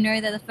also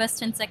know that the first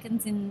 10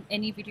 seconds in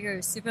any video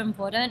is super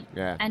important.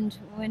 Yeah. And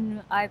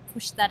when I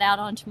pushed that out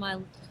onto my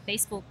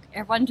Facebook,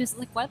 everyone just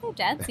like, why are they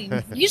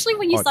dancing? Usually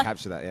when you start...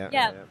 capture that,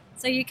 yeah.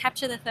 So you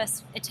capture the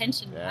first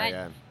attention, right?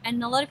 Yeah.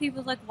 And a lot of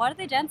people are like, why are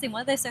they dancing?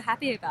 What are they so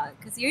happy about?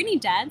 Because you only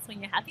dance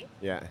when you're happy.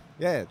 Yeah.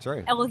 Yeah,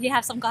 true. Well, you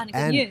have some kind of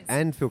good news.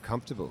 And feel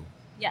comfortable.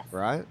 Yes.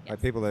 Right? Yes.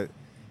 Like people that...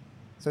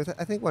 So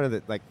I think one of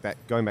the,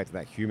 going back to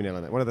that human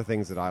element, one of the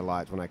things that I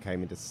liked when I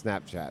came into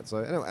Snapchat, so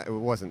it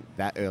wasn't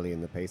that early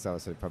in the piece, I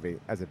was sort of probably,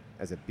 as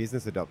a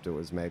business adopter,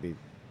 was maybe,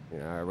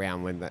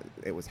 around when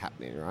it was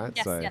happening, right?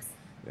 Yes, so, yes.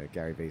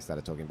 Gary Vee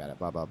started talking about it,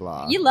 blah, blah,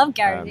 blah. You love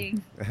Gary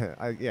Vee.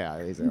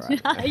 Yeah, he's all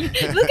right.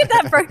 Look at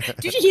that, bro.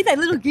 Did you hear that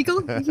little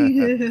giggle?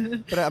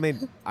 But I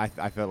mean, I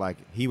felt like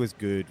he was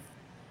good.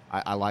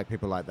 I like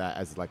people like that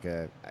as like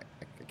a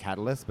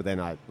catalyst, but then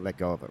I let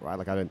go of it, right?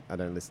 Like I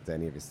don't listen to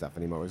any of his stuff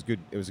anymore. It was good.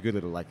 It was a good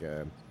little like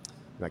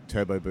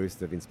turbo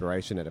boost of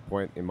inspiration at a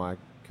point in my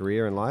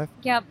career and life.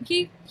 Yeah,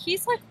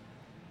 he's like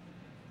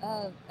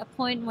a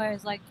point where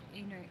it's like,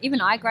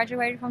 even I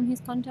graduated from his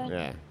content.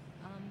 Yeah.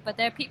 But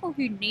there are people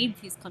who need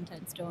his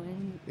content still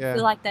and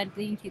feel like they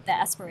need the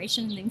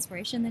aspiration and the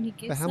inspiration that he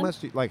gives.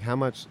 But how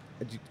much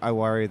I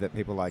worry that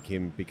people like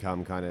him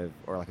become kind of,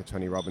 or like a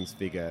Tony Robbins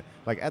figure,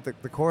 like at the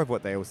core of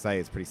what they all say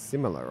is pretty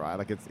similar, right?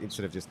 Like it's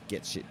sort of just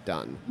get shit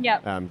done.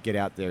 Yeah. Get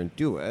out there and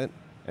do it,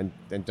 and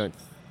don't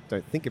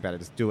think about it.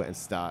 Just do it and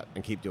start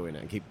and keep doing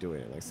it and keep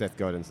doing it. Like Seth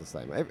Godin's the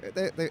same.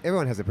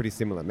 Everyone has a pretty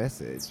similar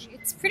message.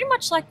 It's pretty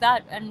much like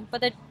that,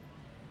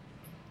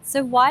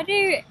 so why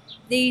do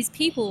these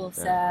people,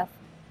 Seth,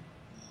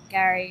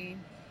 Gary,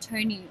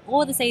 Tony,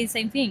 all say the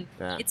same thing?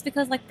 Yeah. It's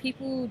because like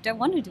people don't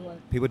want to do it.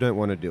 People don't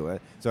want to do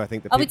it. So I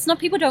think it's not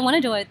people don't want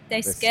to do it.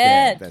 They're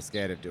scared. They're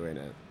scared of doing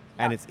it.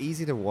 Yeah. And it's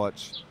easy to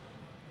watch,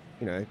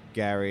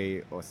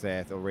 Gary or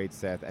Seth or read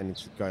Seth and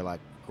just go like,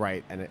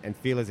 great, and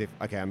feel as if,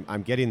 okay,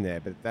 I'm getting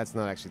there, but that's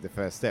not actually the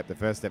first step. The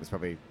first step is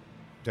probably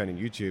turning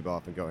YouTube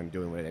off and going and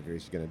doing whatever you're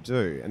going to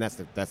do, and that's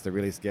the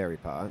really scary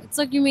part. It's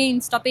like, you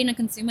mean stop being a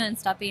consumer and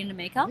start being a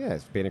maker? Yeah,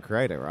 it's being a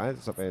creator, right?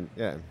 Stop being,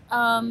 yeah.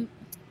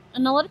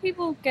 And a lot of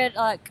people get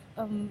like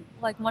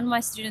one of my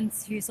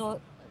students who saw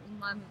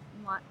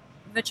my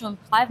virtual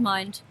hive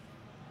mind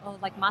or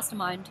like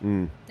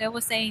mastermind, they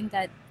were saying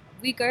that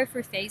we go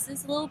through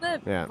phases a little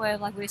bit where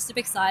like we're super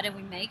excited,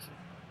 we make,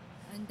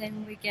 and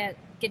then we get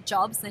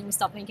jobs, then we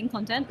stop making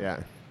content.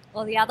 Yeah.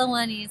 Well, the other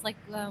one is like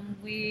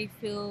we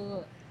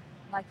feel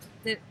like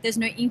there's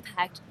no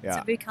impact,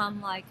 to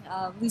become like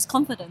lose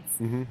confidence.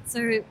 Mm-hmm.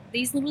 So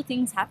these little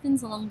things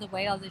happens along the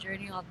way of the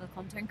journey of the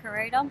content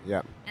creator.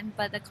 Yeah.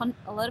 But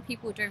a lot of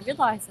people don't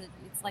realize that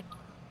it's like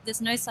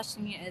there's no such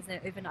thing as an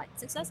overnight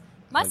success.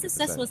 My 100%.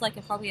 Success was like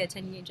probably a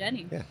 10-year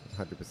journey. Yeah,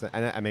 100%.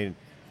 And I mean,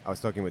 I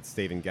was talking with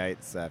Stephen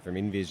Gates from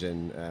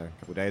InVision a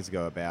couple of days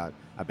ago about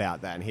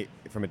that, and he,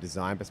 from a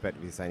design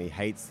perspective, he's saying he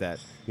hates that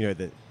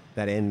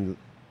that end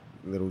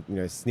little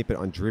snippet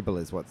on Dribbble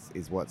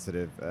is what's sort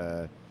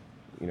of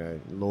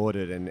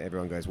lauded, and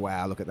everyone goes,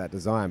 wow, look at that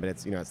design, but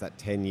it's it's that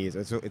 10 years,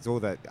 it's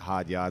all that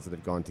hard yards that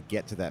have gone to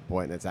get to that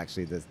point, and that's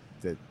actually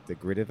the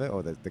grit of it,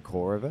 or the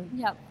core of it.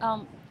 Yeah.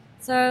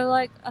 So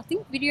like I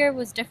think video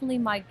was definitely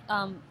my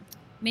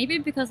maybe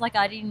because like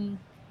I didn't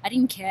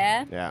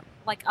care. Yeah.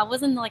 Like I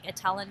wasn't like a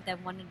talent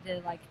that wanted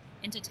to like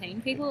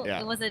entertain people.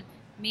 Yeah. It was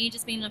me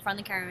just being in front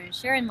of the camera and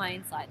sharing my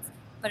insights.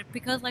 But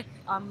because like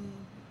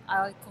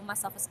I call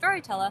myself a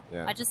storyteller,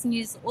 I just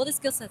use all the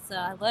skill sets that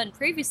I learned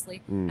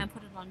previously and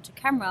put it onto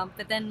camera.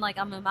 But then like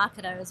I'm a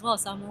marketer as well,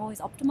 so I'm always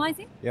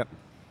optimizing. Yep.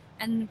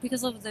 And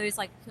because of those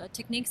like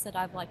techniques that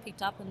I've like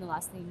picked up in the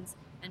last things,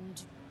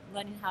 and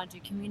learning how to do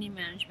community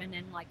management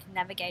and like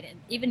navigate it, and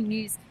even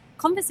use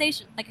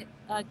conversation, like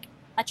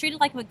I treat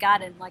it like a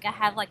garden. Like I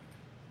have like,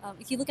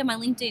 if you look at my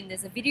LinkedIn,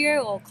 there's a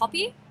video or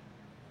copy.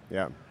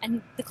 Yeah.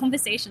 And the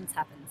conversations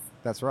happens.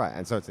 That's right.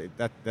 And so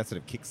that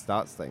sort of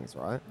kickstarts things,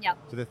 right? Yeah.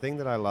 So the thing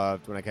that I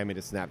loved when I came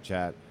into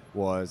Snapchat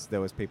was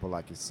there was people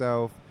like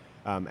yourself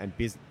and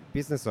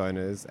business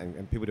owners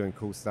and people doing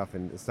cool stuff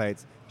in the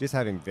States, just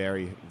having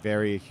very,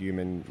 very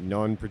human,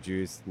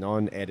 non-produced,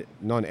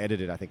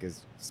 non-edited, I think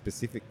is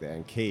specific there,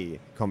 and key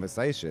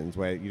conversations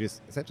where you're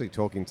just essentially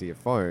talking to your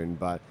phone,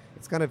 but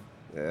it's kind of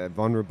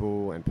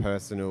vulnerable and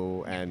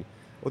personal, and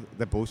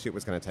the bullshit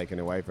was kind of taken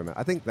away from it.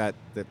 I think that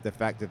the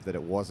fact of that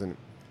it wasn't,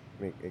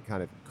 I mean, it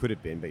kind of could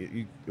have been, but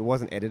it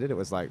wasn't edited. It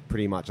was like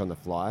pretty much on the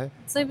fly.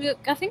 So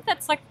I think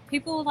that's like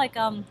people like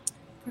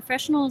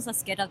professionals are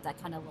scared of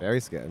that kind of look. Very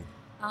scared.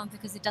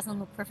 Because it doesn't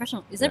look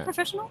professional. Is it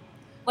professional?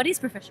 what is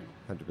professional?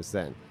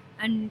 100%.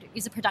 And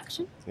is it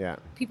production? Yeah.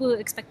 People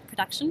expect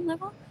production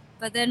level,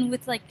 but then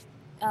with like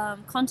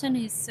content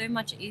is so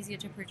much easier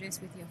to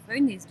produce with your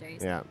phone these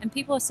days. Yeah. And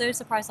people are so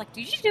surprised, like,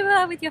 did you do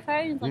that with your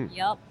phone? It's like,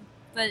 yup.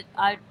 But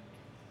I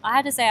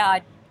had to say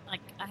I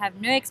have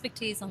no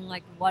expertise on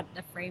like what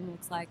a frame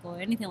looks like or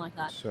anything like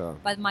that. Sure.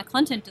 But my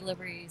content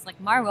delivery is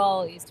like my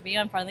role is to be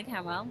in front of the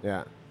camera.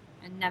 Yeah.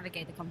 And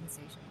navigate the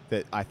conversation.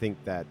 I think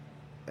that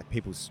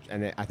people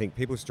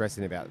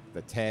stressing about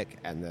the tech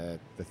and the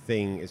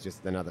thing is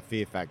just another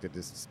fear factor,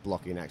 just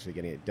blocking actually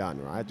getting it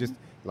done, right? Just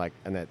like,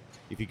 and that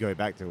if you go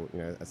back to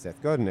a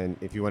Seth Godin, and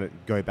if you want to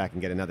go back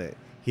and get another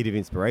hit of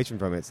inspiration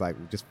from it, it's like,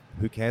 just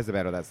who cares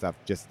about all that stuff?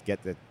 Just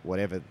get the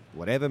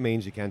whatever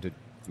means you can to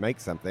make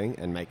something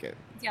and make it.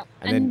 Yep.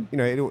 And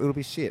then it'll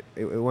be shit.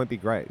 It won't be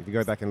great. If you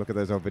go back and look at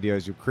those old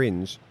videos, you'll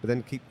cringe. But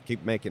then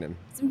keep making them.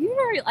 So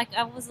like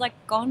I was like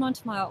going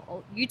onto my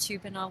old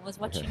YouTube and I was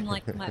watching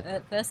like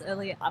my first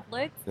early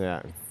uploads.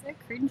 Yeah. It's so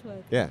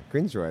cringeworthy. Yeah,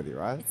 cringeworthy,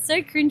 right? It's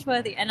so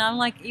cringeworthy, and I'm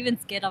like even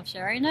scared of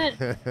sharing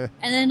it. And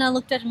then I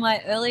looked at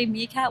my early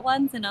Meerkat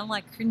ones, and I'm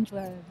like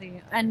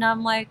cringeworthy, and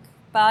I'm like,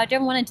 but I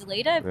don't want to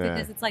delete it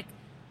because it's like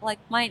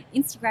my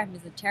Instagram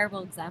is a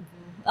terrible example.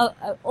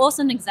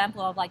 Also an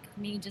example of like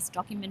me just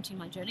documenting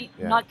my journey,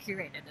 not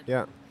curated it.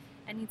 Yeah.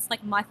 And it's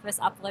like my first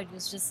upload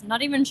was just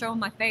not even showing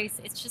my face.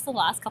 It's just the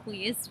last couple of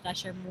years did I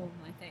show more of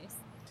my face.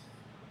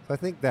 So I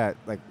think that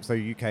so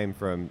you came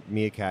from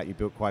Meerkat, you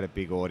built quite a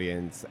big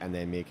audience, and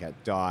then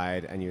Meerkat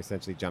died, and you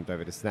essentially jumped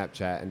over to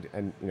Snapchat,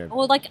 and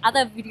or like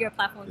other video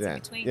platforms in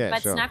between. Yeah,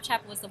 but sure.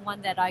 Snapchat was the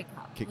one that I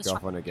kicked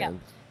off on again.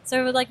 Yeah.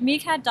 So like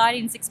Meerkat died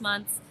in 6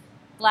 months,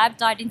 Blab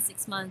died in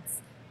 6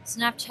 months,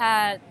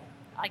 Snapchat,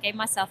 I gave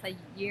myself a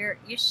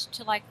year-ish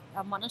to like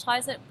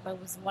monetize it, but it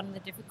was one of the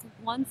difficult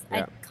ones.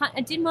 Yeah. I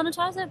did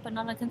monetize it, but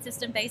not on a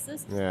consistent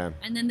basis. Yeah.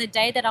 And then the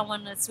day that I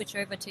wanted to switch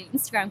over to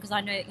Instagram, because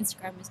I know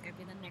Instagram is going to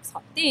be the next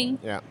hot thing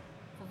for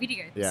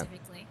video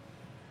specifically,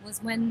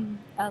 was when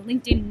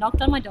LinkedIn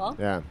knocked on my door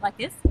like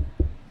this.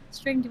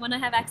 String, do you want to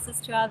have access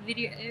to our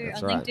video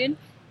on LinkedIn?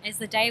 It's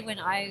the day when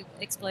I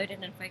exploded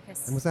and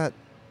focused. And was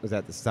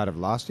that the start of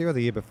last year or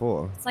the year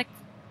before? It's like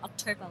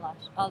October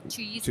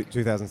 2 years ago.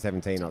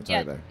 2017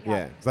 October.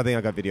 Yeah. So I think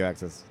I got video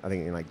access, I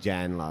think in like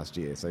Jan last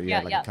year. So you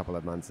had like a couple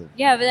of months of...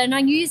 Yeah, but then I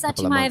used that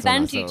to my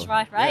advantage,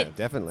 right? Yeah,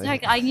 definitely.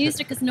 So I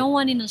used it because no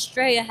one in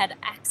Australia had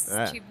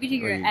access to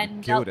video.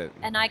 And killed it.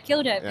 And I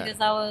killed it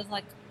because I was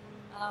like...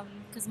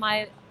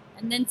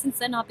 And then since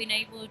then I've been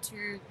able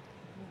to...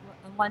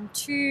 won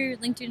 2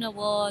 LinkedIn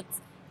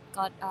awards,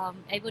 got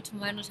able to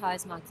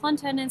monetize my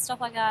content and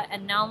stuff like that.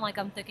 And now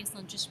I'm focused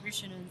on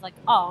distribution and it's like,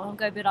 I'll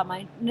go build up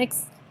my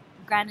next...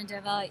 grand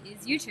endeavor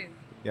is YouTube.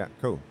 Yeah,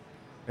 cool.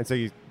 And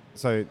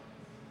so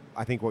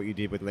I think what you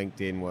did with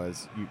LinkedIn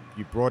was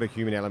you brought a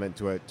human element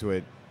to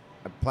a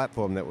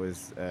platform that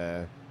was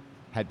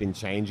had been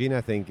changing,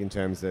 I think, in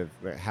terms of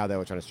how they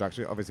were trying to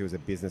structure it. Obviously, it was a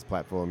business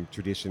platform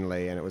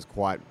traditionally, and it was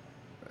quite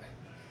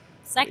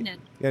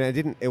stagnant. Yeah,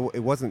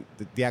 it wasn't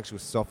the actual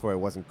software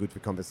wasn't good for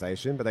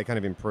conversation, but they kind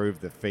of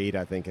improved the feed,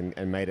 I think,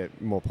 and made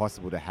it more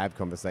possible to have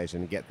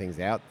conversation and get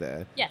things out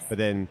there. Yes. But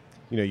then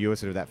you were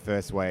sort of that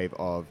first wave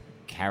of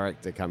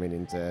character coming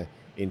into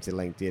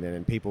LinkedIn,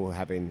 and people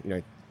having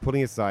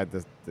putting aside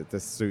the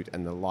suit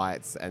and the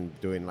lights and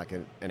doing like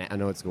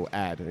an old school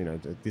ad,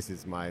 this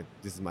is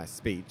my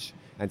speech,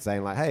 and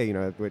saying like, hey,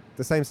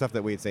 the same stuff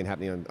that we had seen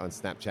happening on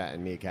Snapchat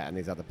and Meerkat and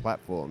these other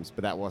platforms,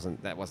 but that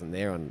wasn't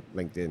there on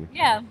LinkedIn.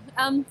 Yeah.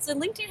 So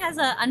LinkedIn has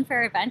an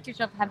unfair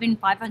advantage of having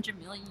 500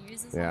 million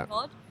users on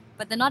board,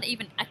 but they're not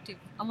even active.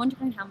 I'm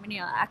wondering how many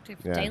are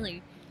active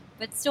daily,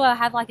 but still I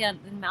have like an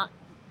amount.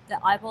 The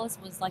eyeballs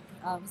was like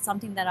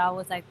something that I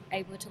was like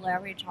able to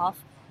leverage off,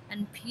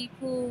 and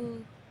people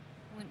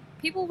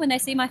when they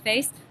see my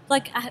face,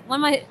 like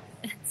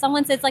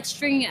someone says like,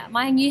 String,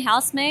 my new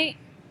housemate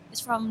is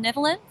from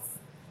Netherlands,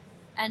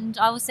 and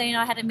I was saying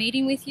I had a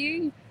meeting with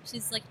you.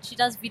 She's like, she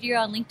does video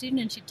on LinkedIn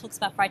and she talks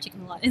about fried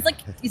chicken a lot. It's like,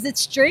 is it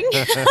String?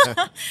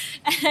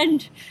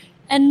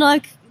 and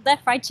like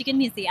that fried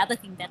chicken is the other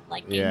thing that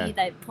like gave me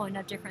that point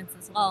of difference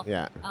as well.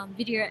 Yeah.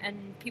 Video,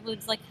 and people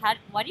just like,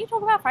 why do you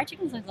talk about fried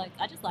chicken? So I was like,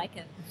 I just like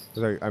it.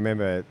 So I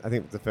remember, I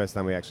think the first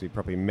time we actually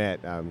properly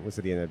met was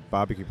at a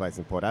barbecue place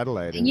in Port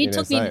Adelaide. And you in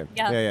took SA.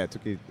 me,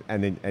 took you,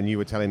 and you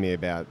were telling me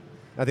about.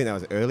 I think that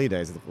was early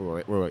days. We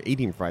were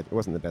eating fried. It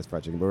wasn't the best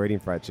fried chicken, but we were eating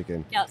fried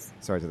chicken. Yes.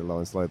 Sorry to the low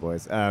and slow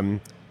boys.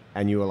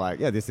 And you were like,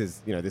 yeah, this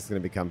is going to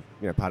become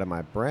part of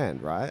my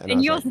brand, right?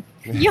 And you're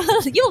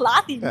you're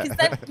laughing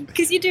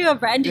because you do a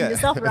branding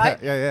yourself,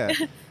 right? yeah.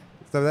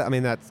 So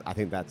I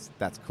think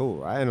that's cool,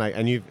 right?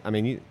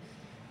 And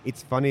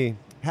it's funny.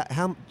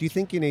 How do you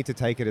think you need to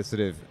take it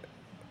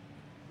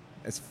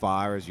as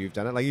far as you've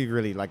done it? Like you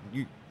really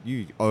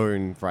you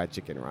own fried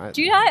chicken, right?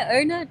 Do I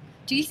own it?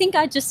 Do you think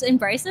I just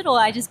embrace it, or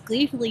I just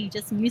gleefully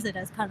just use it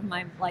as part of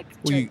my joke?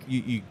 Well,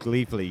 you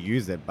gleefully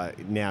use it, but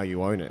now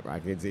you own it,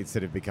 right? It's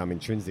sort of become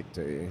intrinsic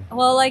to you.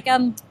 Well,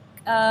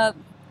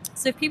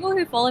 so people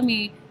who follow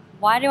me,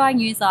 why do I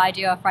use the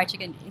idea of fried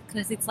chicken?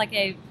 Because it's like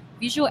a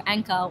visual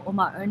anchor or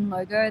my own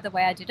logo, the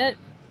way I did it.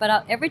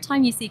 But every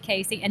time you see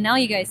KFC, and now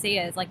you go see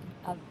it, it's like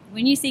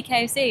when you see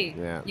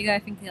KFC, you go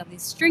think of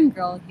this string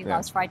girl who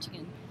loves fried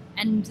chicken.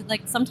 And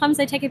like sometimes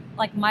they take it,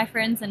 like my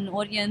friends and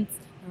audience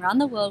around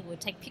the world will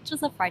take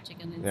pictures of fried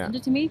chicken and send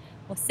it to me,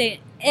 or see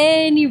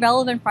any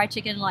relevant fried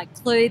chicken, like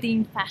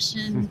clothing,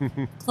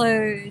 fashion,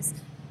 clothes,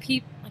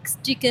 like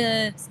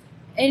stickers,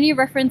 any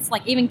reference,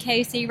 like even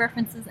KFC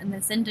references, and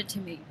then send it to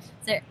me.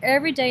 So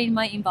every day in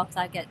my inbox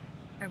I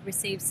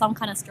receive some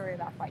kind of story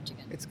about fried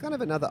chicken. It's kind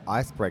of another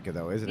icebreaker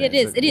though, isn't it?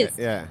 It is.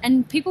 Yeah.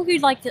 And people who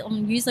like to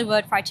use the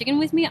word fried chicken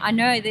with me, I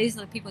know these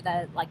are the people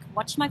that like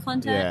watch my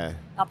content,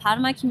 are part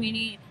of my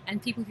community,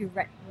 and people who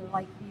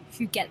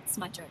who gets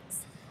my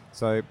jokes.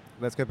 So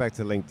let's go back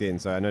to LinkedIn.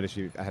 So I noticed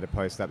I had a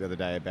post up the other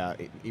day about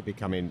it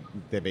becoming,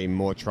 there being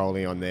more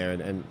trolling on there.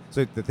 And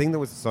so the thing that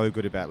was so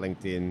good about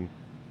LinkedIn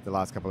the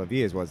last couple of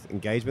years was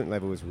engagement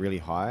level was really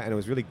high, and it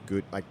was really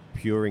good, like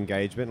pure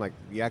engagement. Like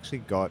you actually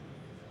got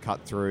cut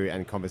through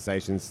and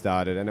conversations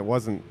started, and it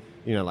wasn't,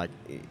 like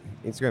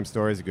Instagram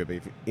stories are good, but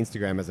if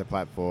Instagram as a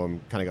platform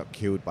kind of got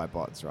killed by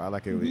bots, right?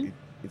 Like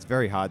it's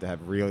very hard to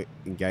have real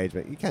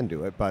engagement. You can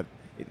do it, but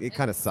it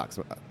kind of sucks.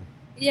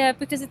 Yeah,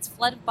 because it's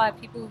flooded by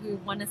people who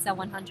want to sell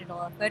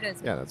 $100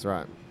 photos. Yeah, that's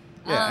right.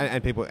 Yeah,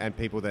 and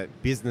people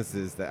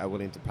businesses that are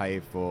willing to pay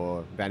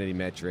for vanity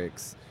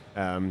metrics,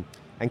 and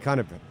kind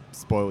of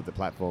spoiled the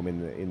platform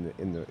in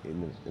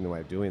the way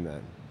of doing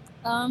that.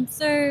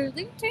 So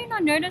LinkedIn, I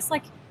noticed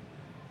like,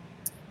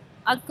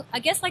 I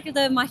guess like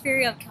my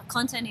theory of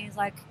content is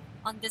like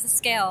there's a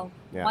scale.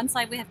 Yeah. One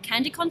side we have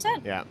candy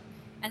content,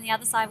 and the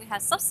other side we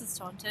have substance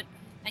content.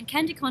 And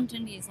candy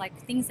content is like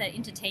things that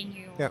entertain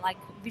you or like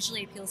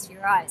visually appeals to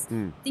your eyes.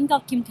 Think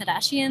of Kim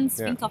Kardashians.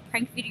 Think of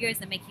prank videos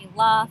that make you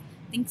laugh.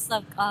 Think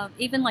of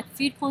even like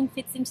food porn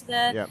fits into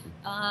there.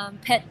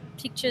 Pet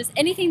pictures,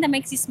 anything that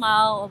makes you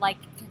smile or like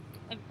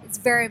it's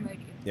very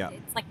emotive.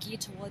 It's like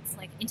geared towards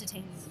like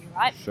entertaining you,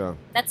 right? Sure.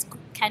 That's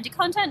candy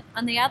content.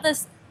 On the other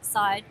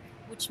side,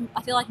 which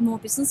I feel like more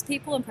business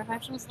people and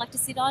professionals like to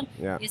sit on,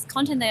 is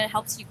content that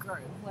helps you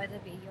grow, whether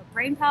it be your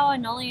brain power,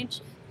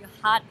 knowledge, your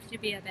heart to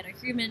be a better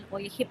human,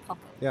 or your hip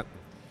pocket. Yep.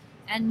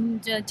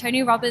 And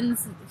Tony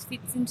Robbins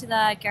fits into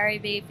that. Gary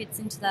Vee fits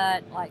into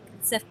that. Like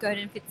Seth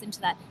Godin fits into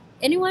that.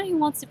 Anyone who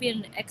wants to be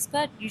an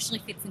expert usually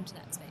fits into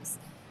that space.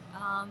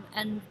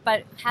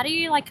 But how do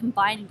you like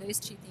combine those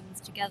two things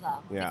together?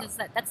 Because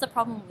that's the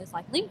problem with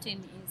like LinkedIn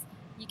is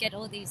you get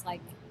all these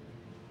like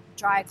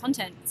dry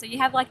content. So you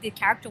have like the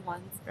character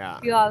ones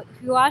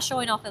who are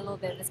showing off a little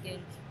bit of the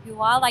skin, who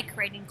are like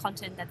creating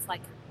content that's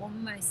like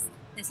almost,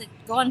 they said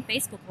go on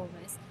Facebook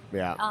almost.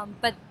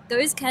 But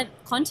those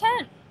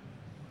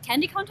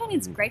candy content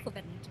is great for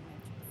getting into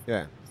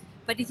it.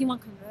 But if you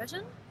want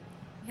conversion,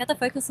 you have to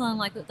focus on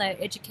like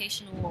the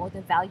educational or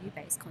the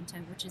value-based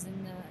content, which is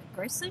in the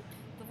grocery.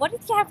 But what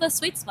if you have a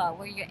sweet spot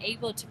where you're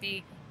able to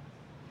be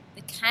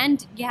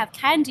you have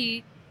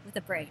candy with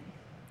a brain?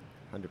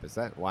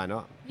 100%. Why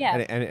not? Yeah.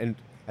 And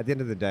at the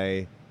end of the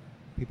day,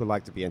 people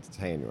like to be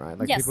entertained, right?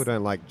 Like people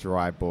don't like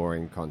dry,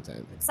 boring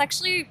content. It's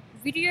actually,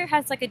 video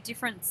has like a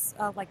difference.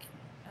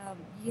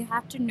 You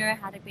have to know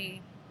how to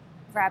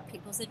grab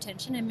people's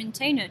attention and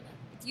maintain it.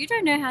 If you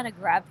don't know how to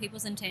grab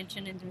people's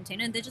attention and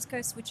maintain it, they just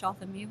go switch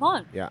off and move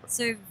on.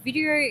 So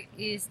video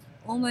is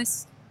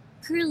almost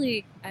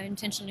purely an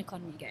intentional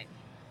economy game.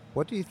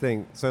 What do you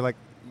think? So like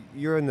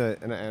you're in the,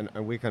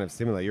 and we're kind of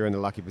similar, you're in the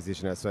lucky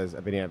position, I suppose,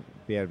 of being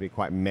able to be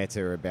quite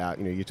meta about,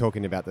 you're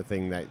talking about the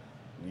thing that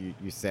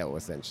you sell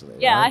essentially.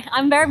 Yeah, right?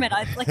 I'm very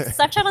meta. Like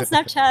Snapchat on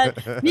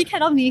Snapchat,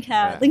 Meerkat on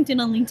Meerkat,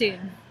 LinkedIn on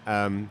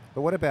LinkedIn.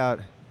 But what about,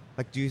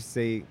 like, do you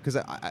see, because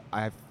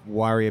I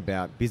worry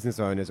about business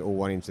owners all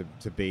wanting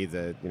to be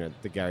the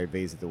Gary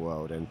Vees of the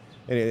world, and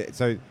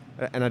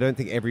I don't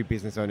think every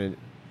business owner,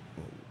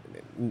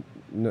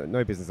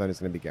 no business owner is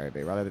going to be Gary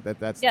Vee, right?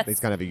 He's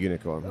kind of a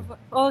unicorn.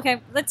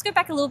 Okay, let's go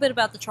back a little bit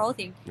about the troll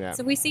thing.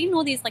 So we've seen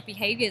all these like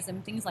behaviors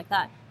and things like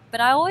that,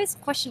 but I always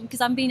question,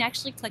 because I've been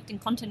actually collecting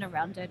content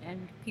around it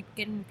and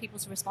getting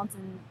people's response,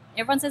 and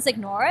everyone says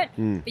ignore it,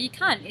 but you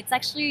can't. It's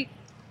actually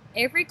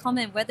every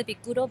comment, whether it be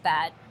good or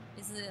bad,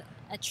 is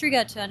a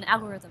trigger to an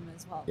algorithm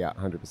as well. Yeah,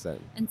 100%.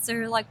 And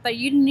so but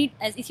you need,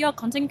 as if you're a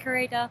content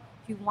creator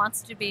who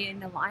wants to be in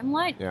the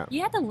limelight,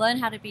 you have to learn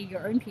how to be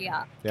your own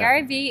PR.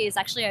 Gary Vee is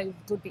actually a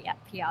good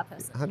PR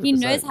person. 100%. He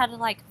knows how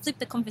to flip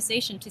the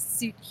conversation to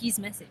suit his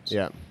message.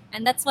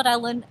 And that's what I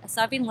learned.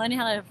 So I've been learning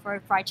how to throw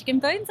fried chicken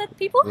bones at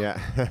people.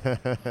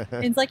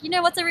 And it's like,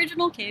 what's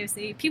original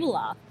KFC? People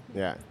laugh.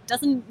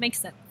 Doesn't make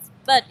sense,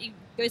 but it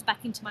goes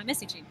back into my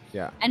messaging.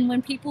 And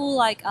when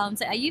people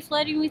say, are you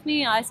flirting with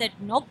me? I said,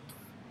 nope.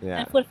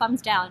 And put a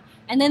thumbs down.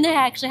 And then they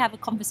actually have a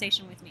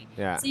conversation with me.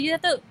 So you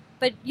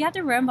have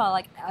to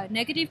remember,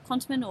 negative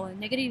content or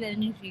negative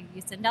energy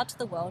you send out to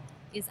the world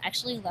is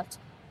actually left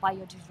by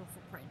your digital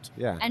footprint.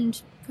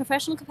 And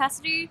professional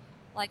capacity,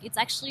 it's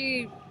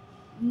actually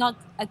not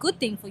a good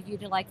thing for you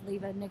to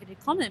leave a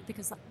negative comment,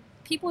 because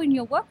people in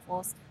your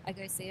workforce are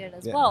going to see it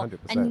as Yeah, well. 100%.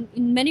 And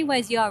in many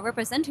ways, you are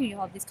representative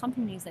of these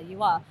companies that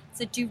you are.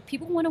 So do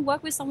people want to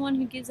work with someone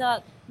who gives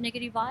out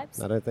negative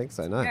vibes? I don't think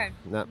so. No.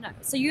 No.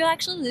 So you're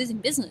actually losing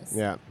business.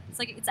 Yeah.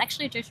 It's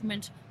actually a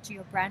detriment to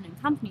your brand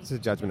and company. It's a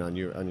judgment on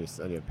your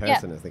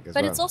person, I think, as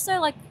well. But it's also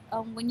like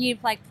when you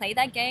like play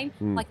that game,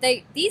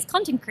 these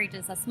content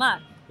creators are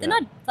smart. They're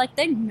not like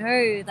they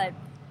know that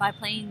by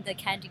playing the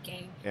candy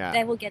game,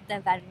 they will get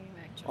their value.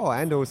 Oh,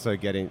 and also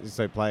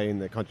playing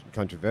the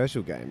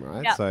controversial game,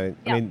 right? Yeah. So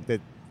I mean,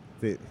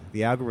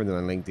 the algorithm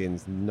on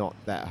LinkedIn's not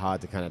that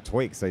hard to kind of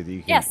tweak, so that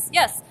you can.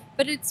 Yes,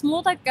 but it's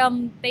more like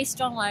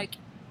based on like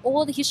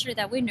all the history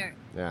that we know.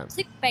 Yeah.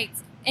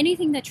 Clickbaits,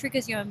 anything that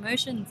triggers your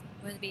emotions,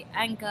 whether it be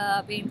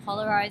anger, being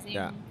polarizing,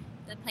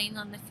 playing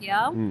on the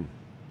fear,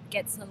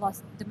 gets the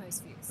most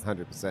views.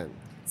 100%.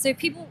 So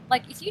people,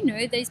 like, if you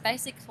know these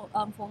basic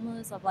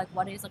formulas of like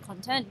what is a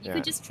content, you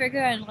could just trigger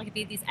and like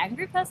be this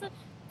angry person,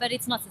 but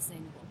it's not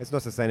sustainable. It's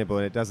not sustainable,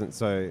 and it doesn't.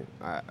 So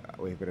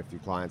we've got a few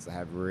clients that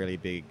have really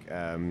big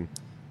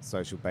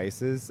social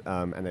bases,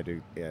 and they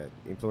do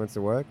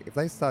influencer work. If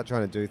they start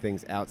trying to do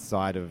things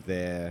outside of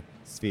their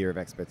sphere of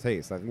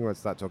expertise, like you want to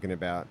start talking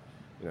about,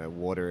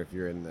 water if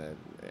you're in the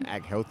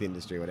ag health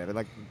industry or whatever,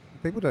 like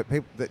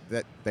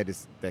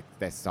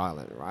they're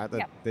silent,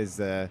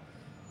 right?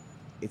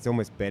 It's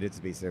almost better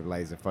to be sort of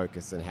laser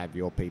focused and have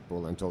your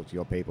people and talk to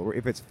your people.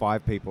 If it's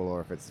 5 people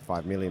or if it's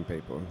 5 million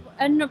people.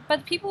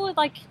 But people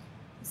like,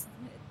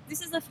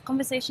 this is the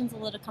conversations a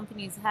lot of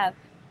companies have.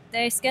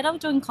 They're scared of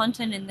doing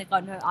content and they've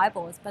got no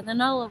eyeballs, but they're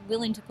not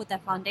willing to put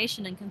that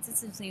foundation and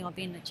consistency of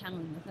being a channel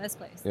in the first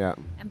place. Yeah.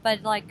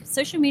 But like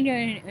social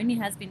media only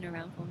has been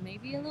around for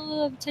maybe a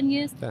little over 10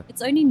 years. Yeah.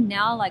 It's only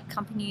now like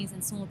companies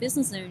and small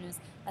business owners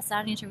are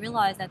starting to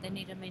realize that they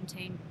need to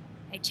maintain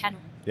a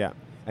channel. Yeah.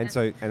 And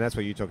that's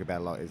what you talk about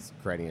a lot, is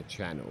creating a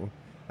channel,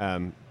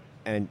 and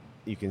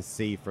you can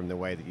see from the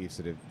way that you've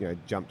sort of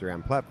jumped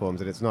around platforms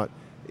that it's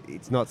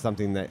not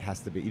something that has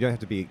to be. You don't have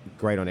to be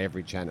great on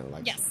every channel.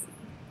 Like yes.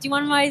 Do you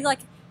want my like?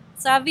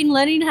 So I've been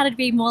learning how to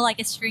be more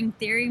like a string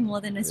theory more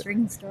than a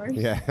string story.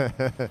 Yeah.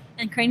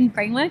 And creating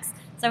frameworks.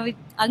 So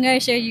I'm going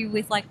to show you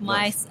with like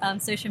my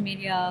social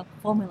media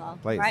formula.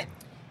 Please. Right.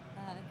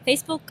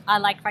 Facebook, I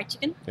like fried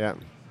chicken. Yeah.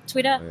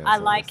 Twitter, I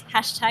like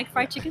hashtag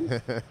fried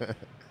chicken.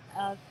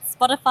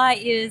 Spotify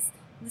is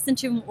listen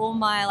to all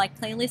my like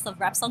playlists of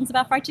rap songs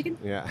about fried chicken.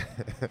 Yeah.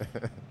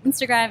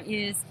 Instagram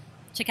is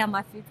check out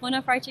my food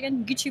corner fried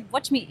chicken. YouTube,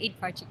 watch me eat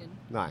fried chicken.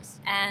 Nice.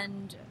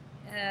 And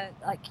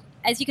like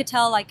as you could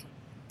tell, like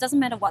doesn't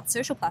matter what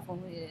social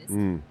platform it is.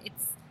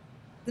 It's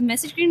the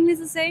messaging is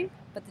the same,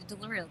 but the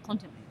delivery of the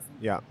content is the same.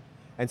 Yeah.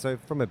 And so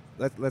from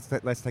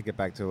let's take it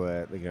back to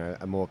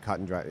a more cut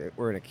and dry.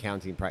 We're an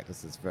accounting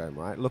practices firm,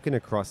 right? Looking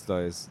across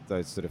those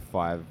sort of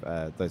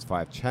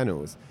 5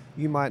 channels,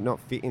 you might not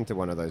fit into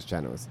one of those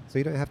channels, so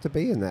you don't have to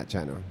be in that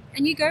channel.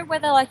 And you go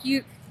whether like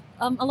you,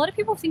 a lot of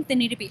people think they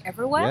need to be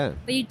everywhere,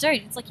 but you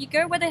don't. It's like you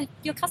go where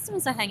your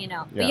customers are hanging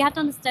out, but you have to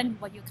understand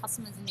what your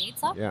customers'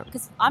 needs are. Yeah.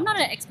 Because I'm not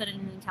an expert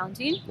in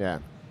accounting. Yeah.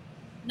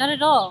 Not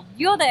at all.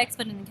 You're the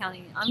expert in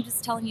accounting. I'm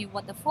just telling you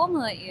what the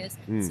formula is,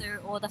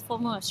 or the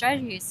formula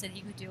strategy is, so that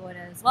you could do it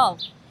as well.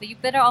 But you're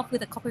better off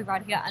with a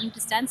copywriter who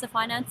understands the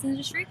finance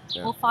industry,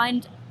 or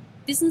find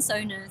business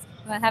owners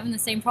who are having the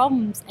same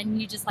problems, and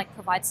you just like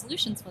provide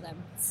solutions for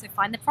them. So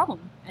find the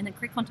problem and then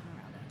create content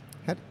around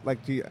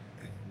it. Do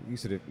you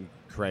sort of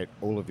create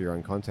all of your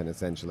own content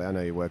essentially? I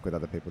know you work with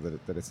other people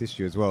that assist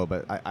you as well,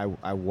 but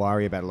I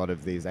worry about a lot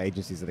of these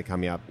agencies that are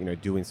coming up,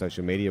 doing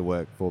social media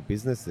work for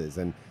businesses,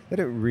 and they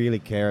don't really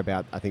care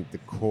about, I think, the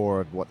core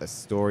of what the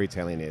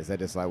storytelling is. They're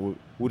just like,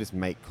 we'll just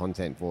make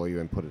content for you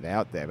and put it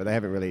out there, but they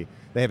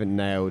haven't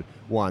nailed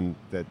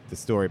the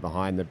story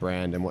behind the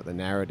brand and what the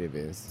narrative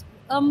is.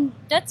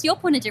 That's your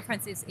point of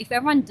difference. Is if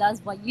everyone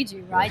does what you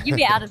do, right, you'd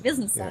be out of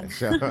business then.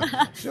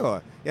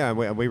 Sure. Yeah,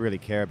 we really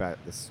care about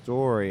the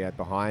story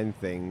behind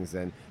things,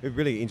 and we have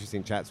really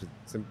interesting chats with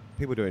some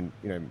people doing,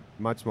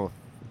 much more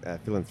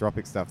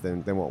philanthropic stuff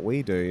than what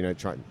we do.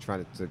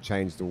 Trying to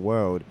change the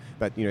world,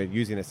 but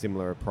using a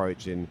similar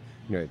approach in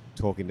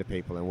talking to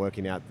people and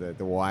working out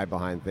the why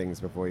behind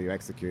things before you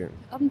execute.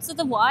 So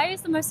the why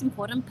is the most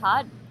important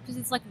part, because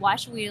it's like, why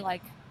should we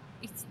like?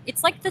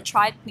 It's like the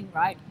tribe thing,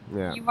 right?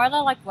 Yeah. You rather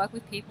like work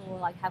with people or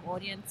like have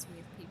audience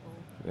with people.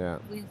 Yeah.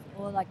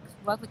 Or like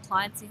work with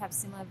clients who have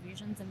similar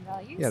visions and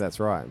values. Yeah, that's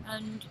right.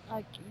 And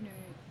like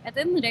at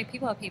the end of the day,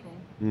 people are people.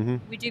 Mm-hmm.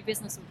 We do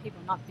business with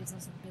people, not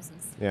business with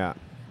business. Yeah,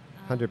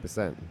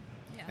 100%.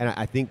 Yeah. And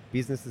I think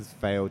businesses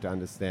fail to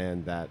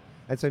understand that.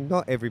 And so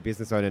not every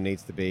business owner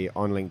needs to be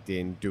on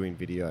LinkedIn doing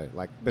video.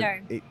 But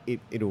no.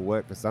 It'll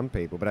work for some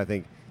people. But I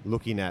think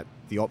looking at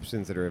the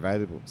options that are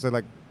available. So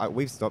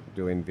we've stopped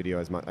doing video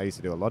as much. I used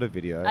to do a lot of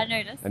video. I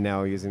noticed. And now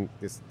we're using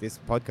this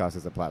podcast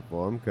as a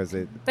platform because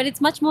But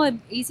it's much more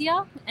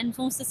easier and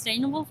more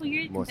sustainable for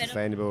you. More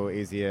sustainable,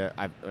 easier.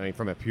 I mean,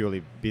 from a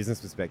purely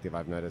business perspective,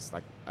 I've noticed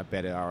like a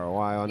better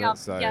ROI on it.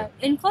 So yeah,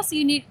 and plus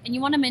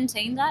you want to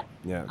maintain that.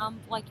 Yeah.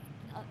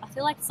 I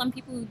feel like some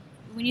people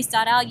when you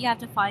start out, you have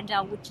to find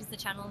out which is the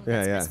channel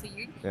that's best for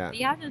you. Yeah. But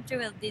you have to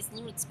do these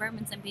little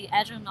experiments and be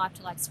agile enough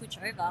to like switch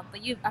over.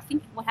 But I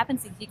think what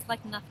happens is you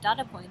collect enough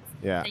data points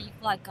that you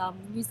like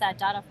use that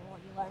data for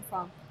what you learn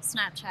from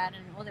Snapchat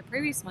and all the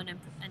previous one and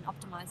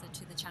optimize it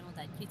to the channel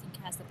that you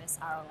think has the best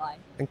ROI.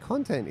 And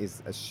content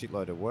is a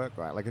shitload of work,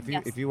 right? Like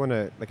if you want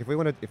to, like if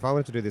I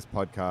wanted to do this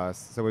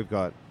podcast, so we've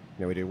got,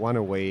 we do one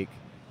a week.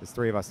 There's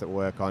 3 of us that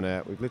work on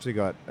it. We've literally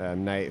got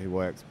Nate who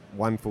works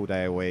 1 full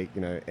day a week,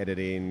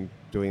 editing,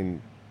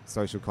 doing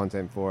social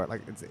content for it.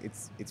 Like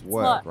it's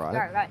work,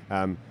 right?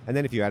 And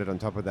then if you add it on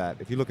top of that,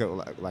 if you look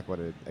at like what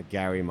a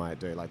Gary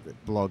might do, like the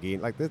blogging,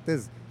 like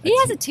there's he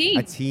has a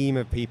team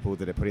of people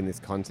that are putting this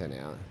content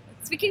out.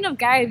 Speaking of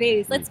Gary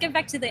V's, let's go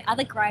back to the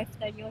other gripe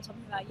that you were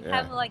talking about. You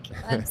have like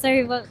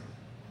so what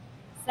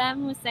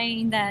Sam was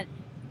saying that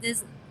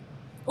there's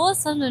all of a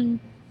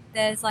sudden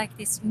there's like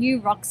this new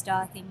rock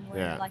star thing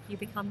where like you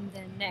become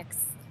the next,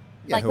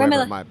 like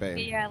whoever it might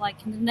be. Yeah,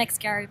 like the next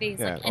Gary Vee.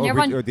 Yeah, like,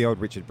 and or the old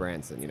Richard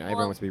Branson.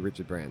 Everyone wants to be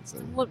Richard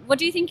Branson. What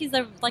do you think is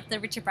the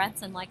Richard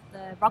Branson, like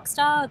the rock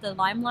star, the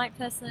limelight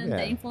person, the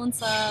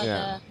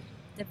influencer,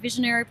 the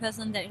visionary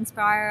person, the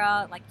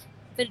inspirer?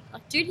 But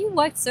dude, he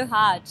worked so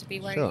hard to be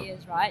where he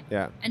is, right?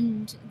 Yeah.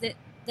 And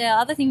the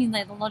other thing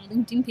that a lot of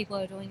LinkedIn people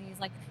are doing is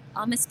like,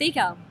 I'm a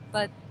speaker,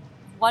 but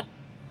what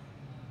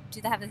do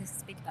they have to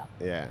speak about?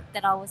 Yeah.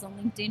 That I was on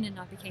LinkedIn and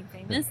I became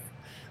famous.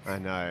 I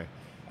know.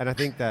 And I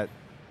think that,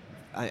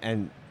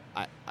 I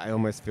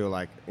almost feel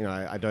like,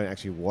 I don't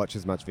actually watch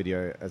as much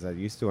video as I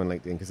used to on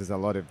LinkedIn because there's a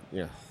lot of,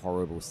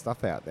 horrible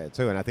stuff out there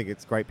too. And I think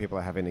it's great people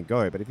are having a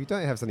go. But if you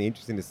don't have something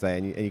interesting to say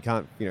and you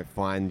can't,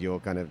 find your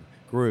kind of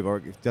groove or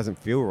it doesn't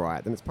feel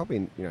right, then it's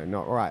probably,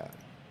 not right.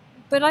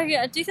 But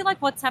I do feel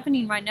like what's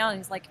happening right now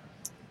is like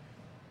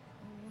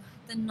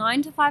the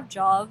 9-to-5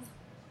 job,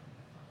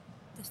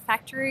 the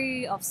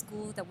factory of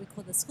school that we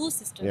call the school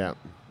system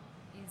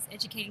is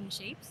educating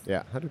sheep.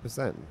 Yeah,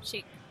 100%.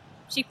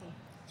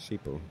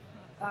 Sheeple.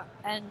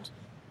 And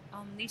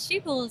these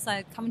sheeples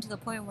are coming to the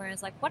point where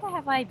it's like, what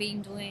have I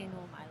been doing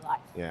all my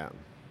life? Yeah.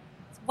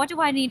 So what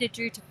do I need to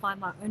do to find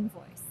my own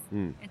voice?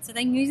 And so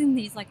they're using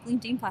these like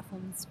LinkedIn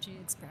platforms to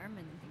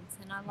experiment and things.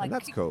 And I'm like, and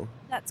that's cool.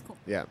 That's cool.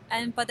 Yeah.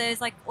 But there's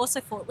like also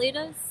thought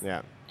leaders.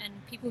 Yeah. And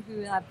people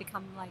who have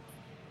become like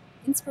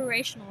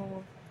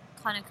inspirational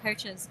kind of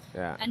coaches.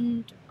 Yeah.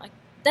 And like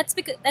that's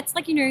because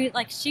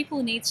like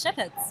sheeple needs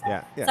shepherds.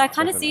 Yeah. So I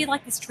kind of see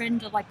like this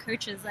trend of like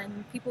coaches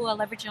and people are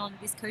leveraging on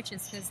these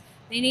coaches because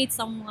they need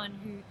someone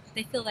who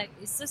they feel like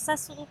is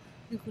successful,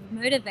 who could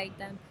motivate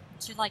them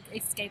to like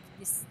escape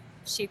this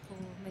sheeple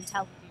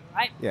mentality,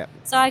 right? Yeah.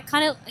 So I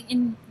kind of,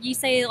 and you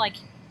say like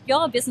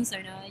you're a business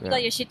owner, you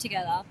got your shit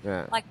together.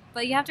 Yeah. Like,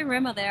 but you have to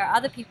remember there are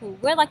other people.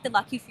 We're like the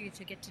lucky few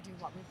to get to do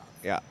what we love.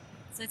 Yeah.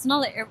 So it's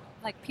not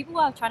like people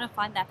are trying to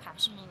find that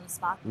passion or the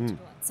spark to do it.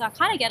 So I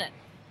kind of get it.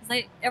 It's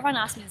like everyone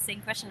asked me the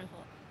same question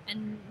before,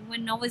 and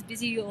when I was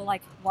busy or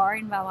like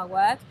worrying about my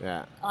work,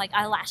 like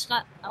I lashed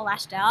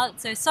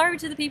out. So sorry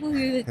to the people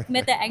who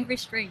met their angry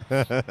streak.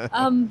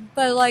 But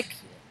like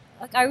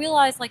I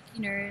realized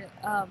the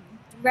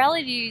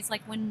reality is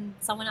like when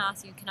someone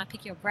asks you, "Can I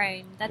pick your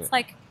brain?" That's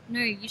like, no,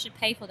 you should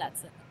pay for that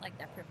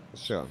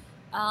privilege. Sure.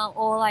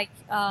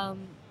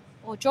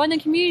 Or join the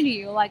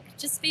community, or like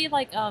just be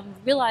like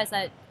realize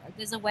that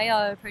there's a way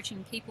of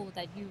approaching people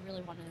that you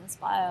really want to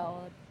inspire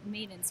or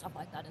meet and stuff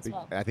like that as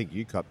well. I think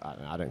you cop.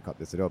 I don't cop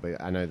this at all,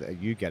 but I know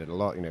that you get it a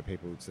lot.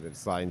 People sort of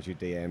slide into your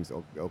DMs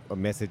or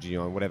message you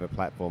on whatever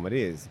platform it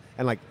is,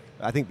 and like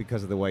I think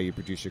because of the way you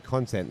produce your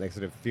content, they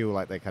sort of feel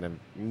like they kind of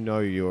know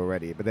you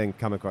already, but then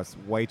come across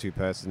way too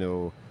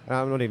personal. And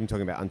I'm not even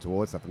talking about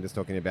untoward stuff. I'm just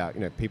talking about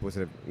people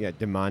sort of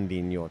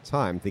demanding your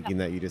time, thinking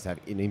that you just have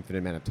an infinite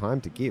amount of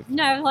time to give.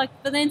 No,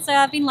 but then so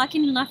I've been lucky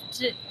enough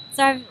to.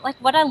 So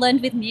what I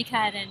learned with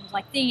Meerkat and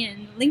Thing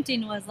and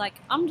LinkedIn was like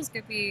I'm just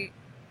gonna be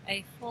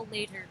a thought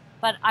leader,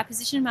 but I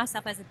positioned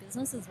myself as a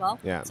business as well.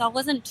 Yeah. So I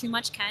wasn't too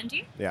much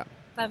can-do. Yeah.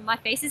 But my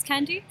face is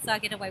can-do, so I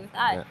get away with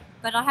that. Yeah.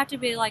 But I had to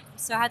be like,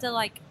 so I had to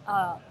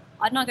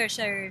I'm not gonna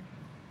show.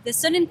 There's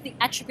certain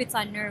attributes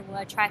I know will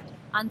attract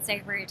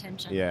unsavory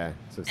attention. Yeah.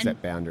 So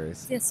set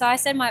boundaries. Yeah. So I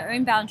set my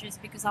own boundaries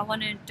because I don't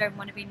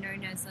want to be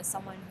known as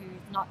someone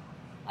who's not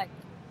like.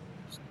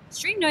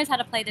 Stream knows how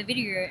to play the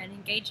video and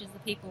engages the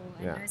people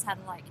and knows how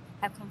to like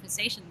have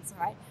conversations,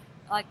 right?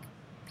 Like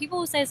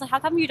people say, so how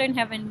come you don't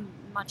have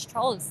much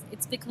trolls?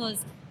 It's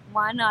because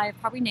one, I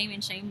probably name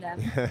and shame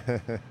them,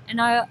 and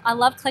I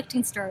love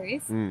collecting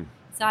stories.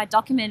 So I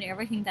document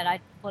everything that I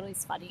thought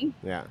was funny.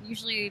 Yeah.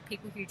 Usually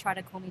people who try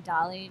to call me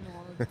darling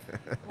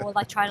or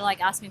like try to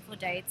like ask me for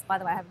dates. By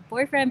the way, I have a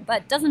boyfriend,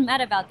 but it doesn't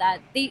matter about that.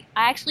 I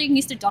actually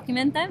used to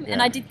document them, and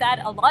I did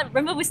that a lot.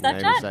 Remember with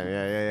Snapchat?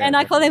 Yeah. And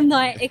I call them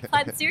my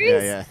eggplant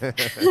series. Yeah.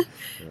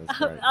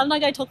 I'm not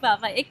going to talk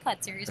about my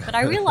eggplant series, but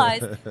I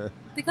realized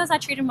because I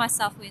treated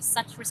myself with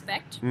such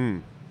respect,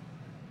 and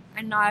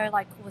I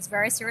was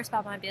very serious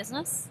about my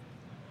business,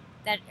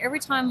 that every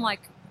time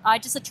I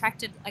just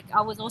attracted,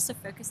 I was also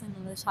focusing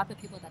on the type of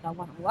people that I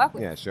want to work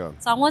with. Yeah, sure.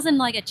 So I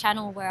wasn't a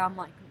channel where I'm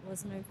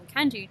was known for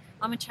can-do.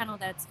 I'm a channel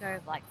that's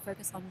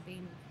focused on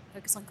being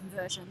focus on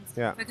conversions,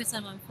 Yeah. focus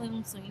on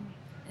influencing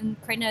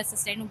and creating a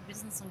sustainable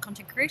business on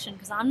content creation,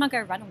 because I'm not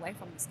going to run away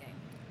from this game.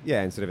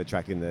 Yeah, instead of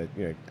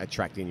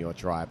attracting your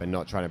tribe and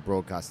not trying to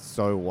broadcast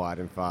so wide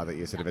and far that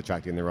you're sort of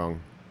attracting the wrong.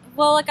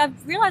 Well, like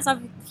I've realized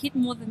I've hit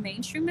more of the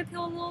mainstream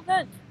appeal a little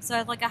bit,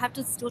 so like I have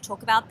to still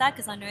talk about that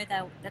because I know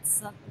that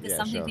there's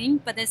something sure.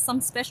 thing, but there's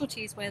some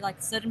specialties where like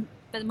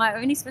but my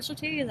only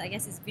specialty is, I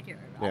guess, is video,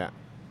 right? Yeah.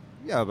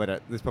 Yeah,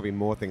 but there's probably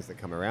more things that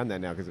come around that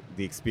now because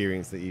the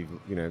experience that you've,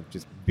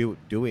 just built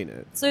doing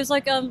it. So it's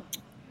like,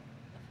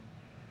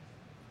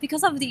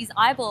 because of these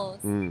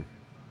eyeballs,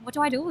 what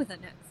do I do with it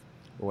next?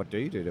 Well, what do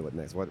you do to it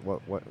next?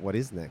 What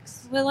is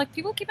next? Well, like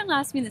people keep on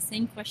asking me the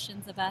same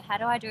questions about how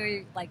do I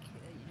do, like,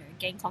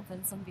 gain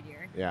confidence on video.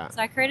 Yeah.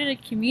 So I created a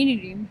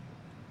community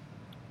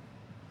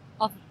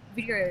of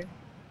video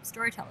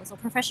storytellers or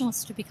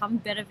professionals to become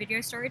better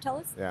video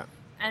storytellers. Yeah.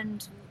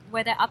 And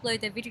where they upload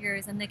their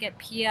videos and they get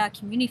peer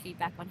community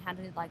feedback on how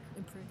to like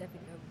improve their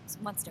videos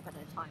one step at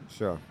a time.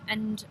 Sure.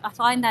 And I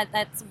find that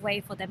that's a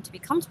way for them to be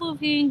comfortable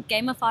with it,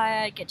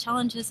 gamify it, get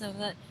challenges of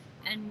it.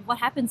 And what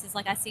happens is,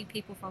 like, I see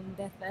people from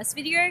their first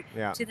video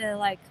to their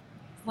like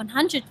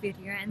 100th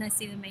video, and they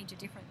see the major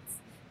difference.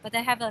 But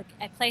they have like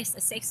a place,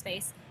 a safe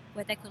space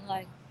where they could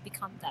like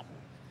become that.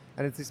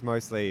 And is this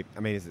mostly,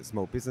 is it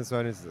small business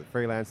owners, is it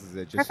freelancers, is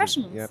it just...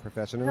 Professionals. Yeah,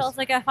 professionals. Well, it's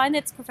like I find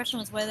it's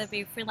professionals, whether it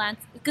be freelance,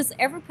 because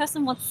every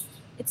person wants,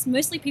 it's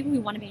mostly people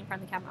who want to be in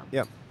front of the camera.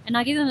 Yep. And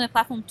I give them a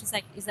platform to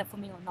say, is that for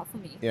me or not for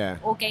me? Yeah.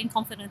 Or gain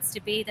confidence to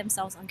be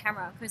themselves on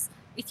camera. Because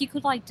if you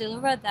could like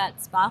deliver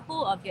that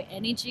sparkle of your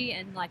energy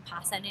and like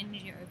pass that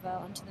energy over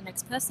onto the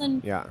next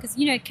person. Yeah. Because,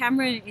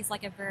 camera is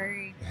like a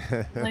very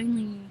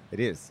lonely... It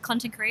is.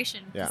 Content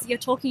creation. Because Yeah. you're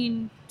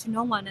talking to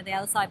no one on the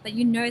other side, but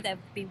there'll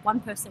be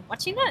one person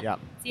watching it. Yep.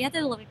 So you have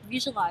to like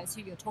visualize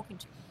who you're talking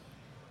to.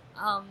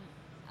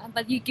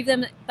 But you give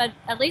them, but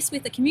at least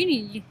with the community,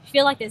 you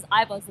feel like there's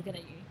eyeballs looking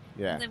at you.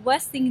 Yeah. The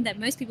worst thing that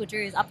most people do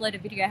is upload a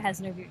video that has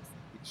no views.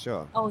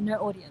 Sure. Or no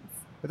audience.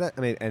 But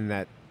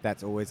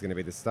that's always going to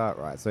be the start,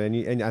 right? So,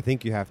 and I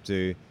think you have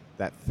to,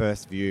 that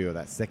first view or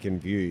that second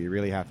view, you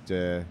really have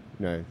to,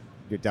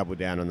 you double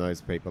down on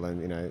those people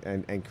and,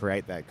 and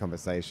create that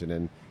conversation.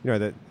 And,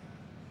 that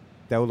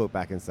they'll look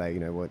back and say,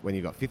 when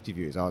you got 50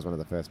 views, I was one of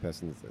the first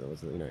persons that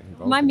was,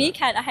 involved. My in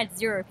Meerkat, I had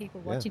 0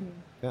 people watching me.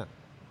 Yeah.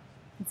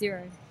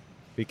 0.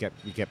 You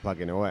kept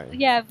plugging away.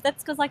 Yeah,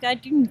 that's because like I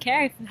didn't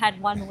care if I had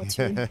 1 or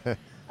 2.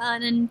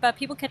 But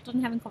people kept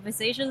on having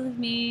conversations with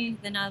me.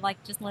 Then I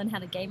like just learned how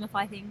to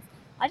gamify things.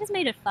 I just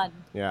made it fun.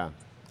 Yeah,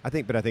 I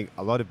think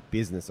a lot of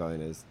business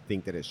owners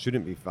think that it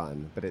shouldn't be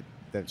fun, but it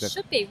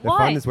should be. The Why?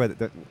 fun is where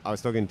I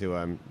was talking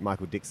to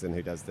Michael Dixon,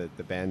 who does the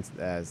band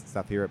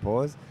stuff here at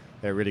Pause.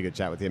 Had a really good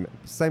chat with him.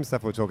 Same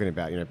stuff we're talking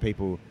about.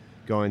 people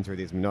going through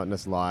these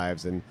monotonous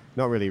lives and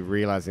not really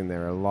realizing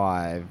they're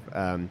alive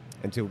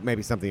until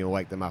maybe something will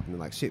wake them up and they're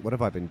like, shit, what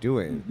have I been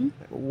doing?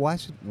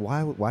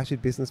 Mm-hmm. Why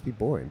should business be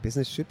boring?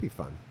 Business should be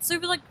fun. So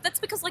like that's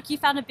because like you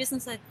found a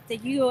business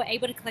that you are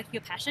able to collect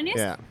your passion is.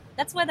 Yeah.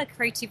 That's where the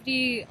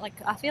creativity, like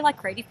I feel like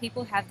creative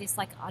people have this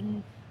like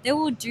they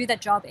will do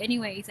that job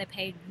anyway if they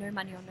paid no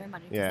money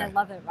because they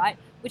love it, right?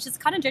 Which is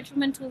kind of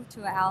detrimental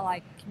to our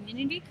like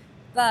community.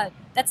 But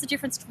that's the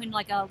difference between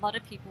like a lot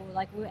of people.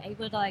 Like we're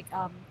able to like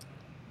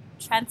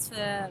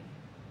transfer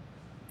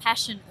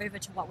passion over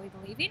to what we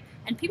believe in,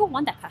 and people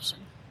want that passion.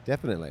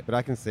 Definitely, but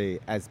I can see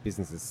as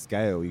businesses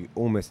scale, you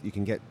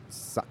can get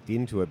sucked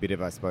into a bit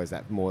of, I suppose,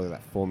 that more of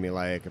that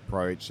formulaic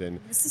approach and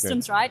the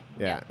systems, right?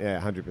 Yeah,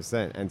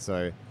 100%. And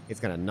so it's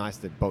kind of nice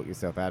to bolt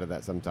yourself out of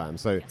that sometimes.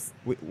 So yes.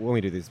 When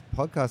we do this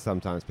podcast,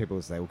 sometimes people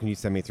will say, "Well, can you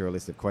send me through a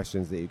list of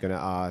questions that you're going to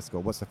ask,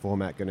 or what's the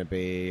format going to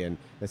be?" And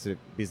they're sort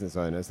of business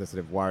owners, they're sort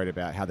of worried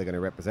about how they're going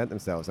to represent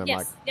themselves. And I'm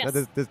like,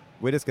 no,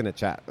 we're just going to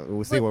chat.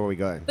 We'll see where we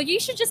go. But you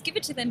should just give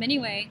it to them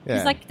anyway. Yeah.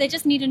 It's like they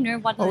just need to know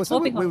what they're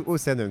talking about. We'll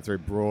send them through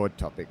broad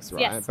topics,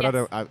 right? Yes, but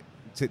yes.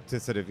 To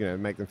sort of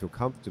make them feel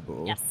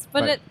comfortable. Yes,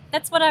 but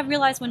that's what I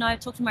realized when I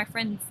talk to my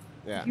friends.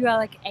 Yeah. You are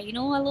like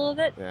anal a little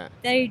bit. Yeah.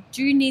 They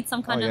do need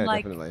some kind of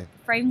like definitely.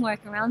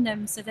 framework around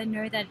them so they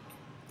know that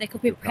they could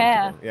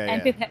prepare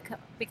and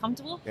be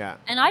comfortable. Yeah.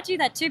 And I do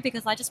that too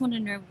because I just want to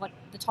know what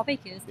the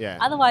topic is. Yeah.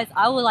 Otherwise,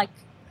 I will like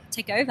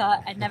take over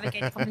and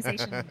navigate the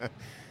conversation.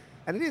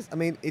 And it is,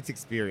 it's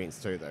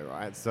experience too though,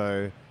 right?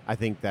 So I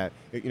think that,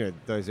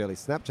 those early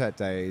Snapchat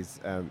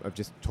days of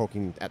just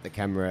talking at the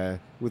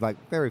camera with like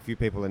very few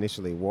people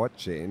initially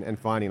watching and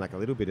finding like a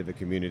little bit of a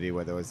community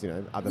where there was,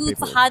 other people. It's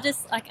the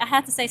hardest, like I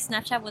have to say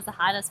Snapchat was the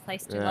hardest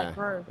place to like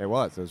grow. It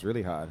was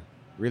really hard.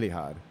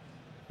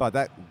 But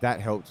that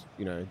helped,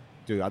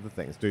 do other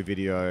things, do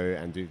video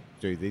and do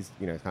these,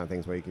 kind of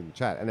things where you can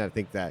chat. And I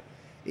think that,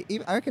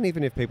 I reckon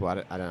even if people, I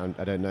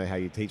don't know how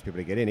you teach people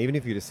to get in. Even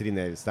if you're just sitting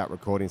there to start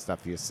recording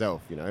stuff for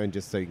yourself, and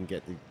just so you can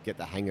get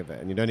the hang of it,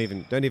 and you don't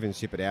even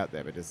ship it out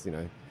there, but just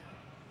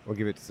or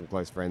give it to some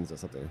close friends or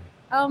something.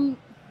 Do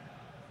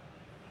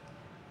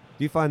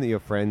you find that your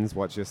friends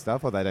watch your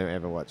stuff, or they don't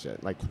ever watch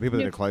it? Like people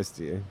that are close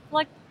to you.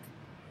 Like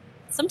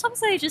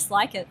sometimes they just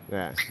like it.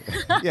 Yeah,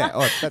 yeah.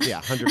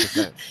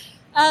 100%.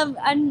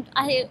 And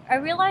I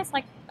realized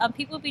like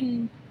people have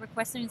been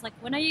requesting, it's like,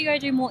 when are you going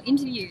to do more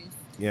interviews?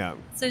 Yeah.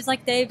 So it's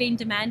like they've been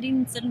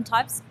demanding certain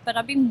types, but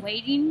I've been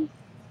waiting.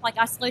 Like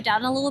I slowed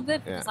down a little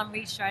bit because I'm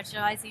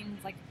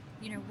re-strategizing. Like,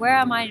 where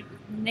am I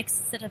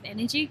next set of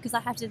energy? Because I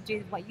have to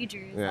do what you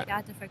do. Like I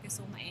have to focus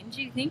all my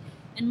energy thing.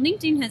 And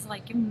LinkedIn has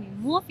like given me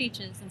more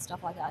features and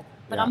stuff like that.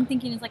 But I'm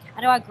thinking, it's like,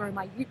 how do I grow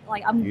my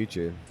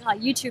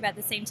YouTube at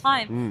the same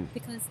time?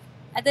 Because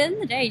at the end of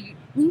the day,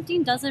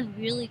 LinkedIn doesn't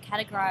really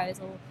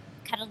categorize or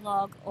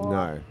catalog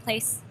or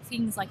place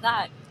things like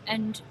that.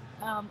 And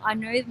I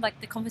know like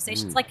the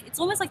conversations, like it's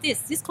almost like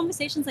these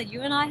conversations that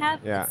you and I have,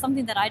 it's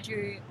something that I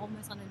do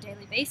almost on a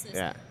daily basis.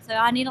 So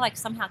I need to like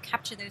somehow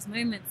capture those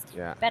moments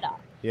better.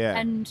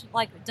 And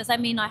like, does that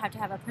mean I have to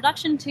have a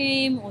production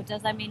team, or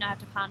does that mean I have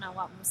to partner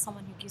up with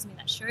someone who gives me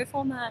that show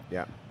format?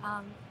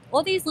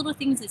 All these little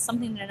things is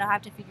something that I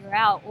have to figure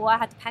out, or I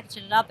have to package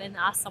it up and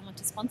ask someone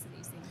to sponsor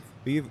these things.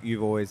 But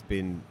you've always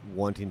been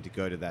wanting to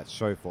go to that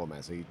show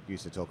format. So you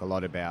used to talk a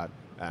lot about.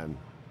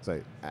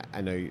 So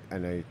I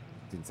know.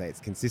 Didn't say it's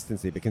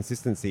consistency, but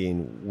consistency in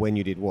when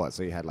you did what.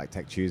 So you had like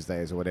Tech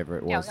Tuesdays or whatever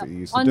it was that you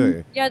used to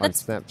do on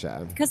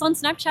Snapchat. Because on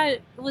Snapchat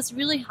it was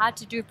really hard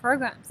to do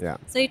programs.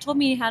 So he told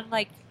me how to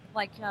like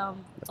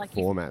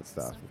format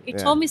stuff. It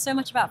told me so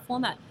much about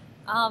format.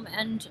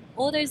 And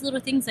all those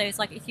little things there, it's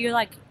like if you're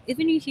like,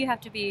 even if you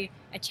have to be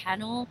a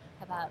channel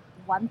about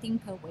one thing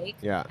per week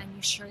and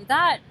you show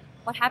that,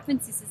 what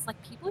happens is it's like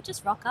people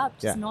just rock up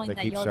just knowing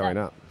that you're showing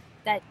up.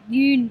 That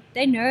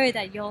they know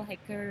that you'll like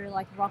go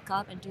like rock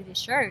up and do this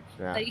show.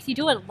 But if you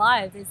do it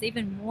live, there's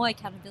even more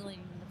accountability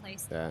in the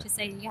place to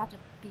say you have to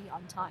be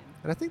on time.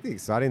 And I think the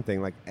exciting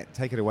thing, like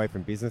take it away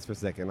from business for a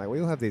second, like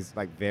we all have these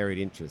like varied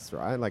interests,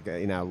 right? Like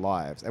in our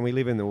lives, and we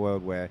live in the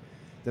world where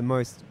the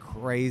most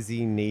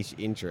crazy niche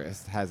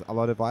interest has a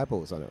lot of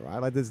eyeballs on it,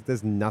 right? Like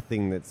there's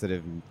nothing that sort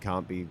of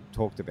can't be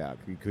talked about.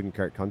 You couldn't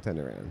create content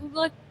around.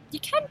 Like you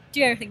can't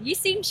do everything. You've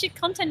seen shit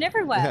content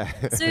everywhere.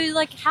 So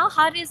like, how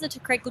hard is it to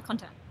create good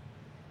content?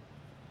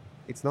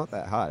 It's not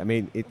that hard. I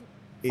mean,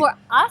 for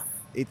us,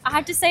 I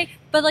have to say,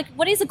 but like,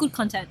 what is a good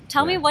content?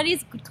 Tell me what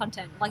is good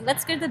content. Like,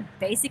 let's go to the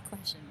basic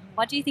question.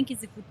 What do you think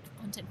is a good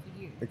content for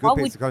you? A good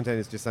piece of content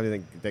is just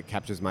something that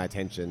captures my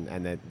attention,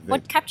 and that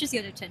what captures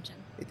your attention?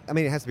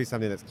 It has to be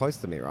something that's close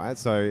to me, right?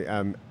 So,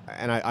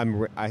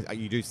 and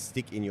you do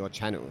stick in your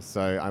channels.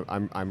 So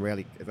I'm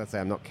rarely, let's say,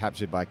 I'm not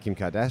captured by Kim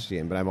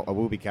Kardashian, but I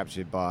will be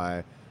captured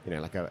by,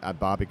 like a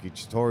barbecue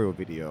tutorial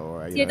video,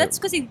 or that's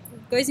because it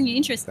goes in your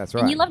interest. That's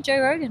right. And you love Joe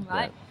Rogan,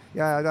 right?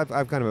 Yeah,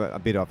 I've kind of a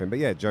bit off him, but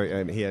yeah,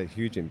 Joe, he had a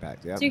huge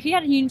impact. Yeah. So he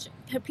had a huge.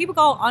 People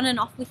go on and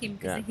off with him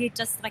because he had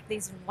just like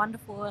these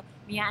wonderful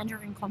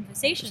meandering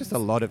conversations. It's just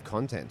a lot of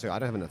content too. I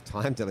don't have enough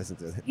time to listen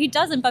to it. He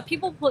doesn't, but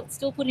people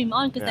still put him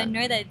on because they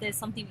know that there's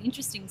something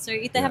interesting. So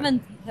if they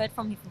haven't heard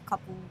from him for a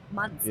couple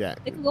months, they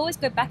could always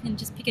go back and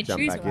just pick and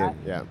choose,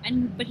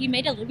 right? But he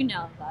made a living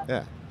out of that.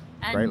 Yeah.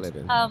 And, great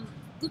living.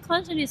 Good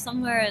content is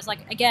somewhere as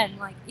like, again,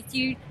 like if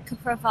you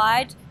could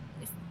provide.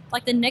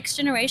 Like the next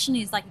generation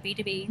is like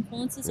B2B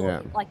influencers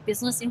or like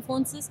business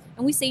influencers,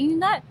 and we're seeing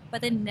that,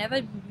 but they've never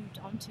moved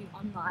on to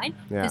online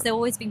because they've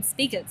always been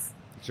speakers,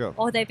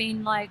 or they've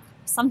been like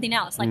something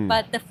else. Like,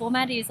 but the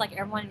format is like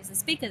everyone is a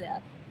speaker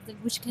there,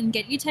 which can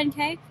get you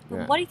 10K.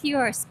 But what if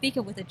you're a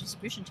speaker with a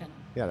distribution channel?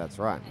 Yeah, that's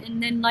right.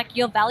 And then like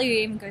your value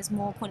even goes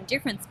more point of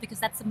difference because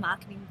that's a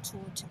marketing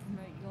tool to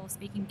promote your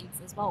speaking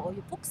gigs as well, or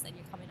your books that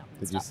you're coming up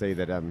with. Did you see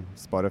that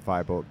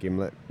Spotify bought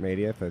Gimlet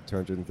Media for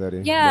 $230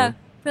 million?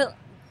 But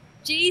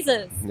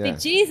big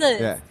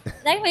Jesus.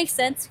 That makes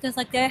sense because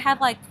like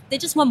they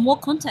just want more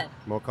content.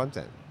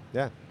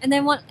 And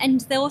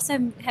they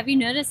also, have you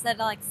noticed that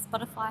like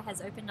Spotify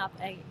has opened up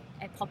a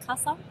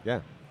podcast song?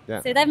 Yeah.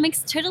 So that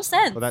makes total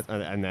sense. Well,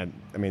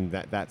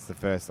 that's the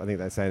first. I think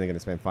they're saying they're going to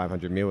spend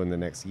 $500 million in the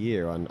next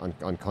year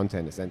on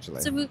content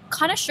essentially. So it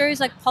kind of shows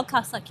like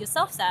podcasts like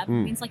yourself, Sam.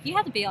 It means like you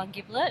had to be on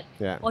Gimlet,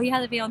 or you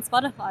had to be on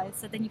Spotify,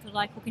 so then you could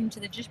like hook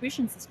into the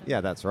distribution system. Yeah,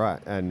 that's right.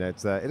 And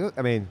it's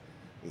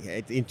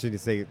it's interesting to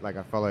see. Like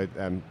I followed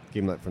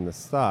Gimlet from the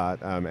start,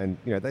 and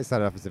they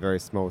started off as a very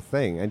small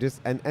thing, and just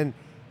and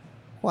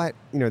quite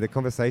the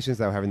conversations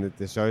they were having,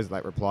 the shows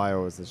like Reply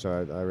All was the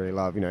show that I really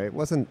love. It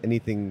wasn't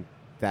anything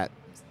that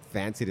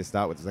fancy to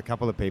start with. There's a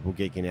couple of people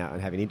geeking out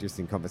and having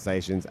interesting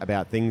conversations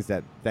about things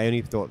that they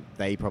only thought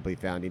they probably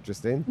found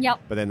interesting.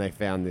 But then they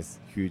found this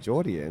huge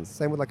audience.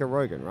 Same with like a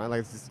Rogan, right? Like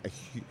it's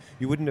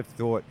you wouldn't have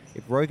thought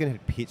if Rogan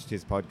had pitched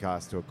his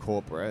podcast to a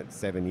corporate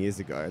 7 years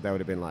ago, they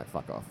would have been like,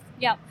 fuck off.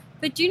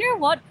 But do you know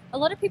what? A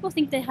lot of people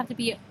think they have to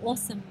be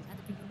awesome at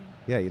the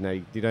beginning. Yeah,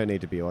 you don't need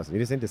to be awesome. You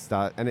just need to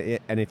start. And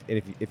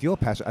if you're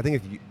passionate, I think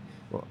if you,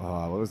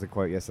 what was the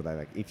quote yesterday?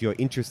 Like, if you're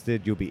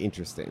interested, you'll be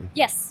interesting.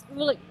 Yes,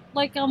 well,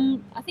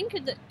 I think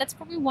that's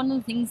probably one of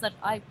the things that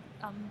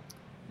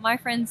my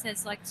friend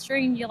says. Like,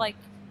 Stream, you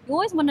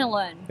always want to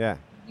learn. Yeah.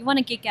 You want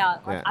to geek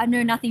out. Like, I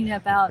know nothing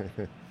about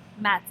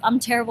maths. I'm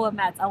terrible at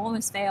maths. I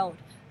almost failed.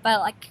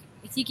 But like,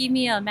 if you give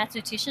me a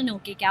mathematician who'll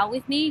geek out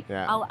with me,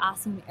 I'll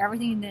ask him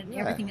everything that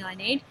I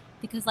need,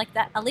 because like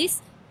that, at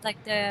least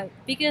like the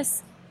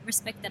biggest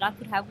respect that I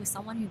could have with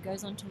someone who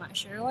goes onto my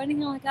show or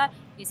anything like that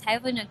is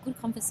having a good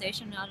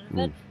conversation out of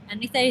it.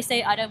 And if they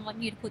say, I don't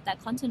want you to put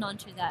that content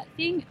onto that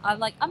thing,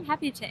 I'm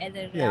happy to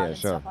edit it out and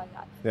stuff like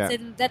that. Yeah. So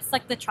that's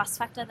like the trust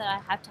factor that I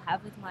have to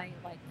have with my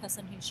like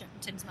person who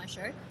attends my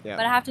show. Yeah.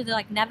 But I have to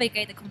like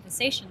navigate the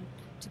conversation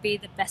to be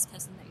the best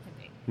person that you can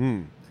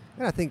be.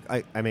 And I think,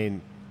 I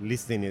mean,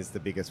 listening is the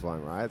biggest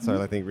one, right?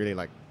 So I think really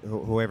like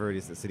whoever it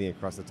is that's sitting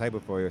across the table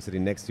for you or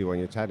sitting next to you when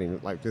you're chatting,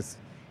 like just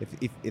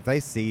if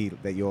they see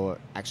that you're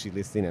actually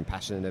listening and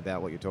passionate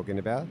about what you're talking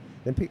about,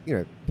 then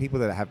people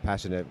that have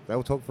passion,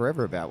 they'll talk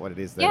forever about what it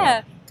is.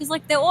 Yeah, because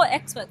like they're all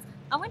experts.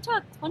 I went to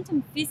a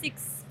quantum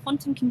physics,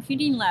 quantum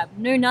computing lab,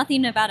 know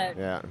nothing about it.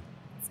 Yeah.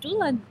 Still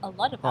learn a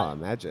lot about it. Oh,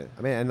 imagine.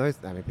 I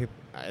mean, people,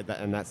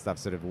 that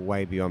stuff's sort of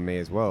way beyond me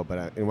as well.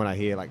 But and when I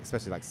hear like,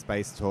 especially like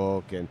space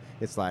talk, and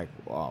it's like,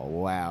 oh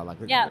wow, like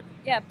yeah.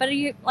 But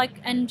you like,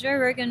 and Joe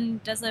Rogan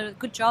does a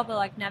good job of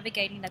like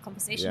navigating that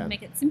conversation, and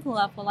make it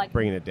simpler for like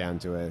bringing it down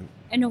to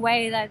in a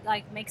way that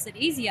like makes it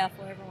easier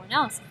for everyone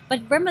else.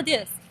 But remember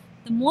this: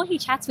 the more he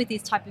chats with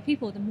these type of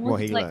people, the more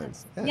he like,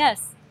 learns.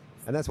 Yes.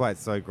 And that's why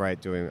it's so great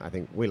doing, I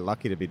think we're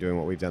lucky to be doing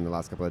what we've done the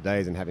last couple of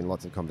days and having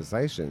lots of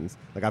conversations.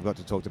 Like I've got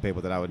to talk to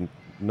people that I would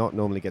not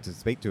normally get to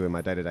speak to in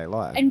my day-to-day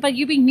life. But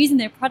you've been using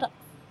their product.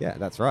 Yeah,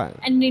 that's right.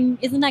 And then,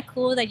 isn't that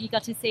cool that you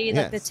got to see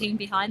like the team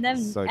behind them?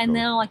 So and cool.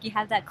 now like you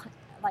have that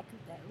like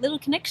little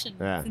connection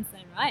since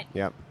then, right?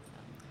 Yep.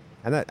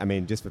 And that, I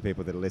mean, just for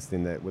people that are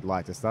listening that would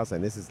like to start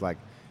saying, this is like,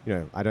 we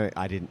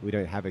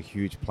don't have a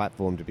huge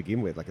platform to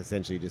begin with. Like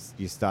essentially just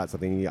you start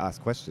something and you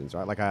ask questions,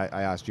 right? Like I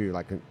asked you,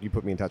 like you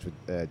put me in touch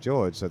with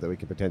George so that we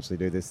could potentially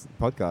do this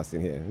podcast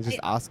in here. It's just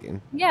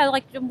asking. Yeah,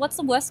 like what's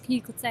the worst you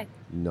could say?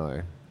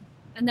 No.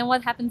 And then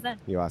what happens then?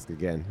 You ask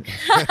again.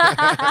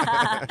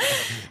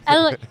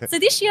 And like, so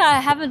this year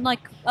I haven't like,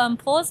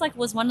 pause like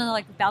was one of the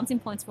like bouncing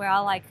points where I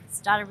like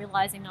started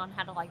realizing on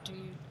how to like do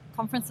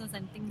conferences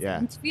and things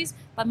and interviews,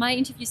 but my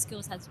interview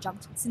skills has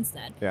jumped since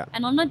then. Yeah.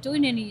 And I'm not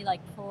doing any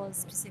like pause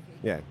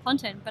specific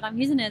content, but I'm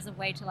using it as a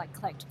way to like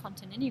collect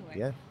content anyway.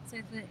 Yeah. So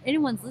if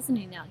anyone's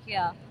listening out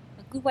here,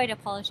 a good way to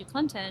polish your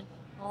content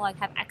or like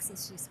have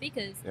access to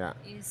speakers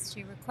is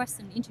to request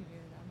an interview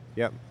with them.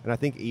 Yep. And I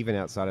think even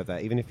outside of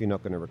that, even if you're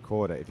not going to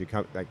record it, if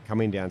you're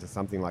coming down to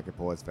something like a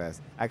Pause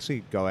Fest,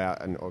 actually go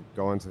out or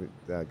go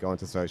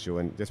onto social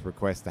and just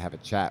request to have a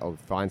chat or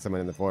find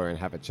someone in the forum and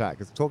have a chat.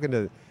 Because talking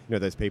to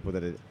those people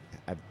that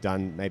have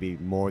done maybe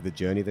more of the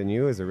journey than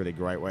you is a really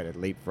great way to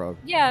leapfrog.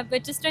 Yeah,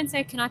 but just don't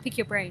say, "Can I pick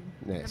your brain?"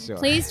 Yeah, sure.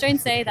 Please don't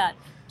say that.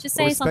 Just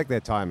say respect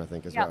their time, I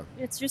think, as well.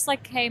 It's just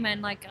like, hey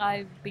man, like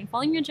I've been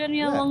following your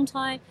journey a long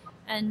time,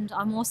 and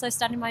I'm also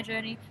starting my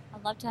journey.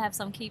 I'd love to have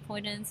some key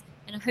pointers,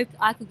 and I hope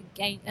I could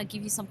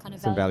give you some kind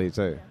of value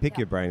too. Pick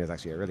your brain is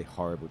actually a really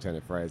horrible turn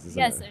of phrase,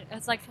 isn't it? Yes,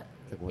 it's like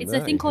it's a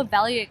thing called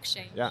value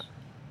exchange. Yeah.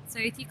 So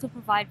if you could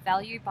provide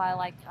value by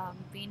like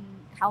being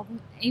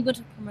able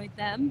to promote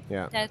them,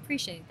 they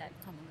appreciate that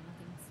kind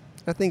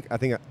of things. I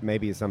think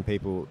maybe some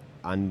people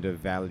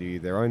undervalue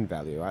their own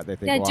value, right? They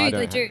think,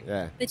 they do.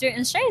 And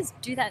Australians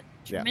do that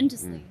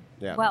tremendously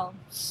well.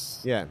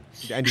 Yeah.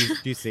 And do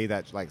you see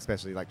that, like,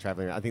 especially like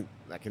traveling? I think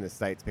like in the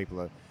States,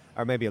 people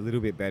are maybe a little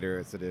bit better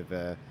at sort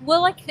of...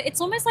 Well, like, it's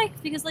almost like,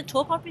 because like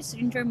tall poppy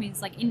syndrome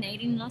is like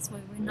innate in us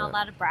where we're not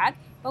allowed to brag,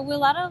 but we're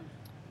allowed to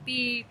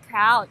be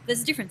proud.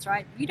 There's a difference,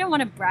 right? You don't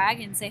want to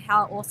brag and say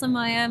how awesome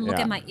I am, look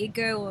at my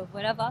ego or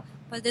whatever,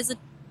 but there's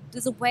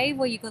a way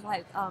where you could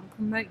like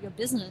promote your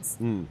business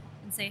and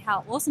say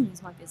how awesome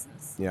is my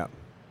business. Yeah.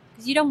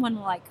 Because you don't want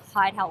to like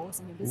hide how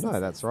awesome your business is. No,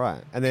 that's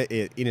right. And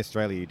in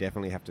Australia, you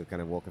definitely have to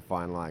kind of walk a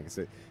fine line because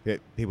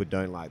people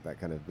don't like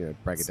that kind of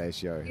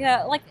braggadocio.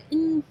 Yeah, like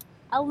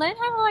I learned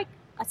how to like.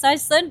 So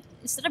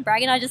instead of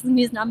bragging, I just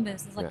use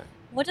numbers. It's like,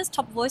 what does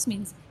top voice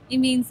means? It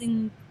means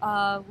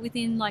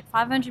within like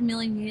 500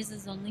 million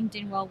users on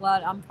LinkedIn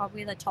worldwide, I'm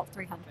probably the top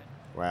 300.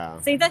 Wow.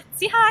 See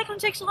how I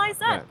contextualize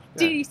that?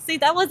 Do you see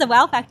that was the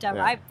wow factor,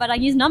 right? But I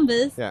use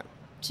numbers to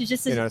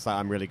just... it's like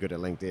I'm really good at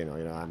LinkedIn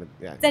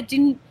or, That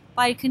didn't...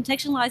 By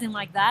contextualizing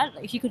like that,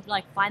 if you could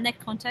like find that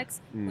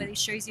context where it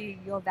shows you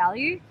your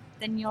value,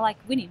 then you're like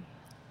winning.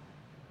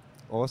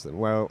 Awesome.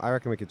 Well, I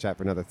reckon we could chat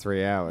for another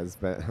 3 hours,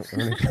 but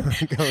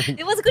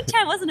it was a good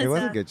chat, wasn't it? It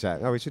was a good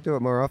chat. Oh, we should do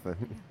it more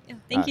often.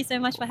 Thank you so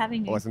much for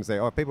having me. Awesome.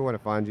 So, people want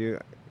to find you,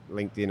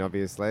 LinkedIn,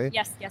 obviously.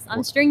 Yes.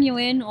 I'm string you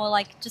in, or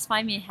like just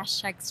find me a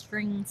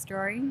 #string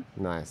story.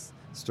 Nice.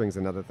 String's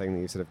another thing that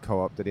you sort of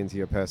co-opted into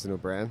your personal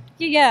brand.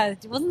 Yeah.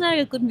 Wasn't that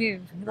a good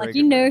move? Like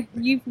you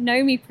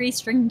know me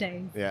pre-string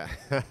days. Yeah.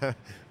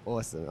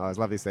 Awesome. Oh, it was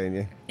lovely seeing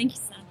you. Thank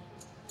you, Sam.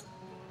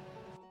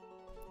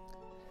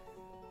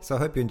 So I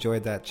hope you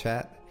enjoyed that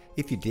chat.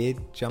 If you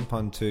did, jump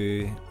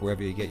onto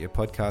wherever you get your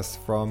podcasts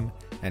from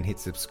and hit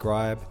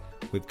subscribe.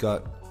 We've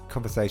got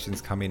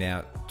conversations coming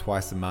out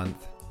twice a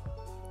month.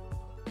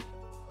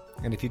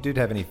 And if you did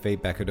have any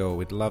feedback at all,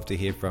 we'd love to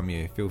hear from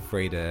you. Feel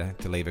free to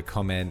leave a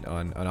comment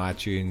on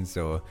iTunes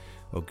or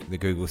the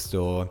Google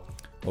Store,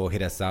 or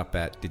hit us up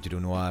at Digital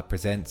Noir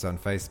Presents on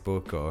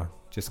Facebook, or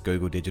just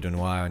Google Digital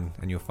Noir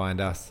and you'll find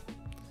us.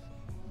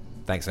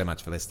 Thanks so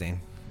much for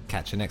listening.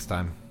 Catch you next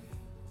time.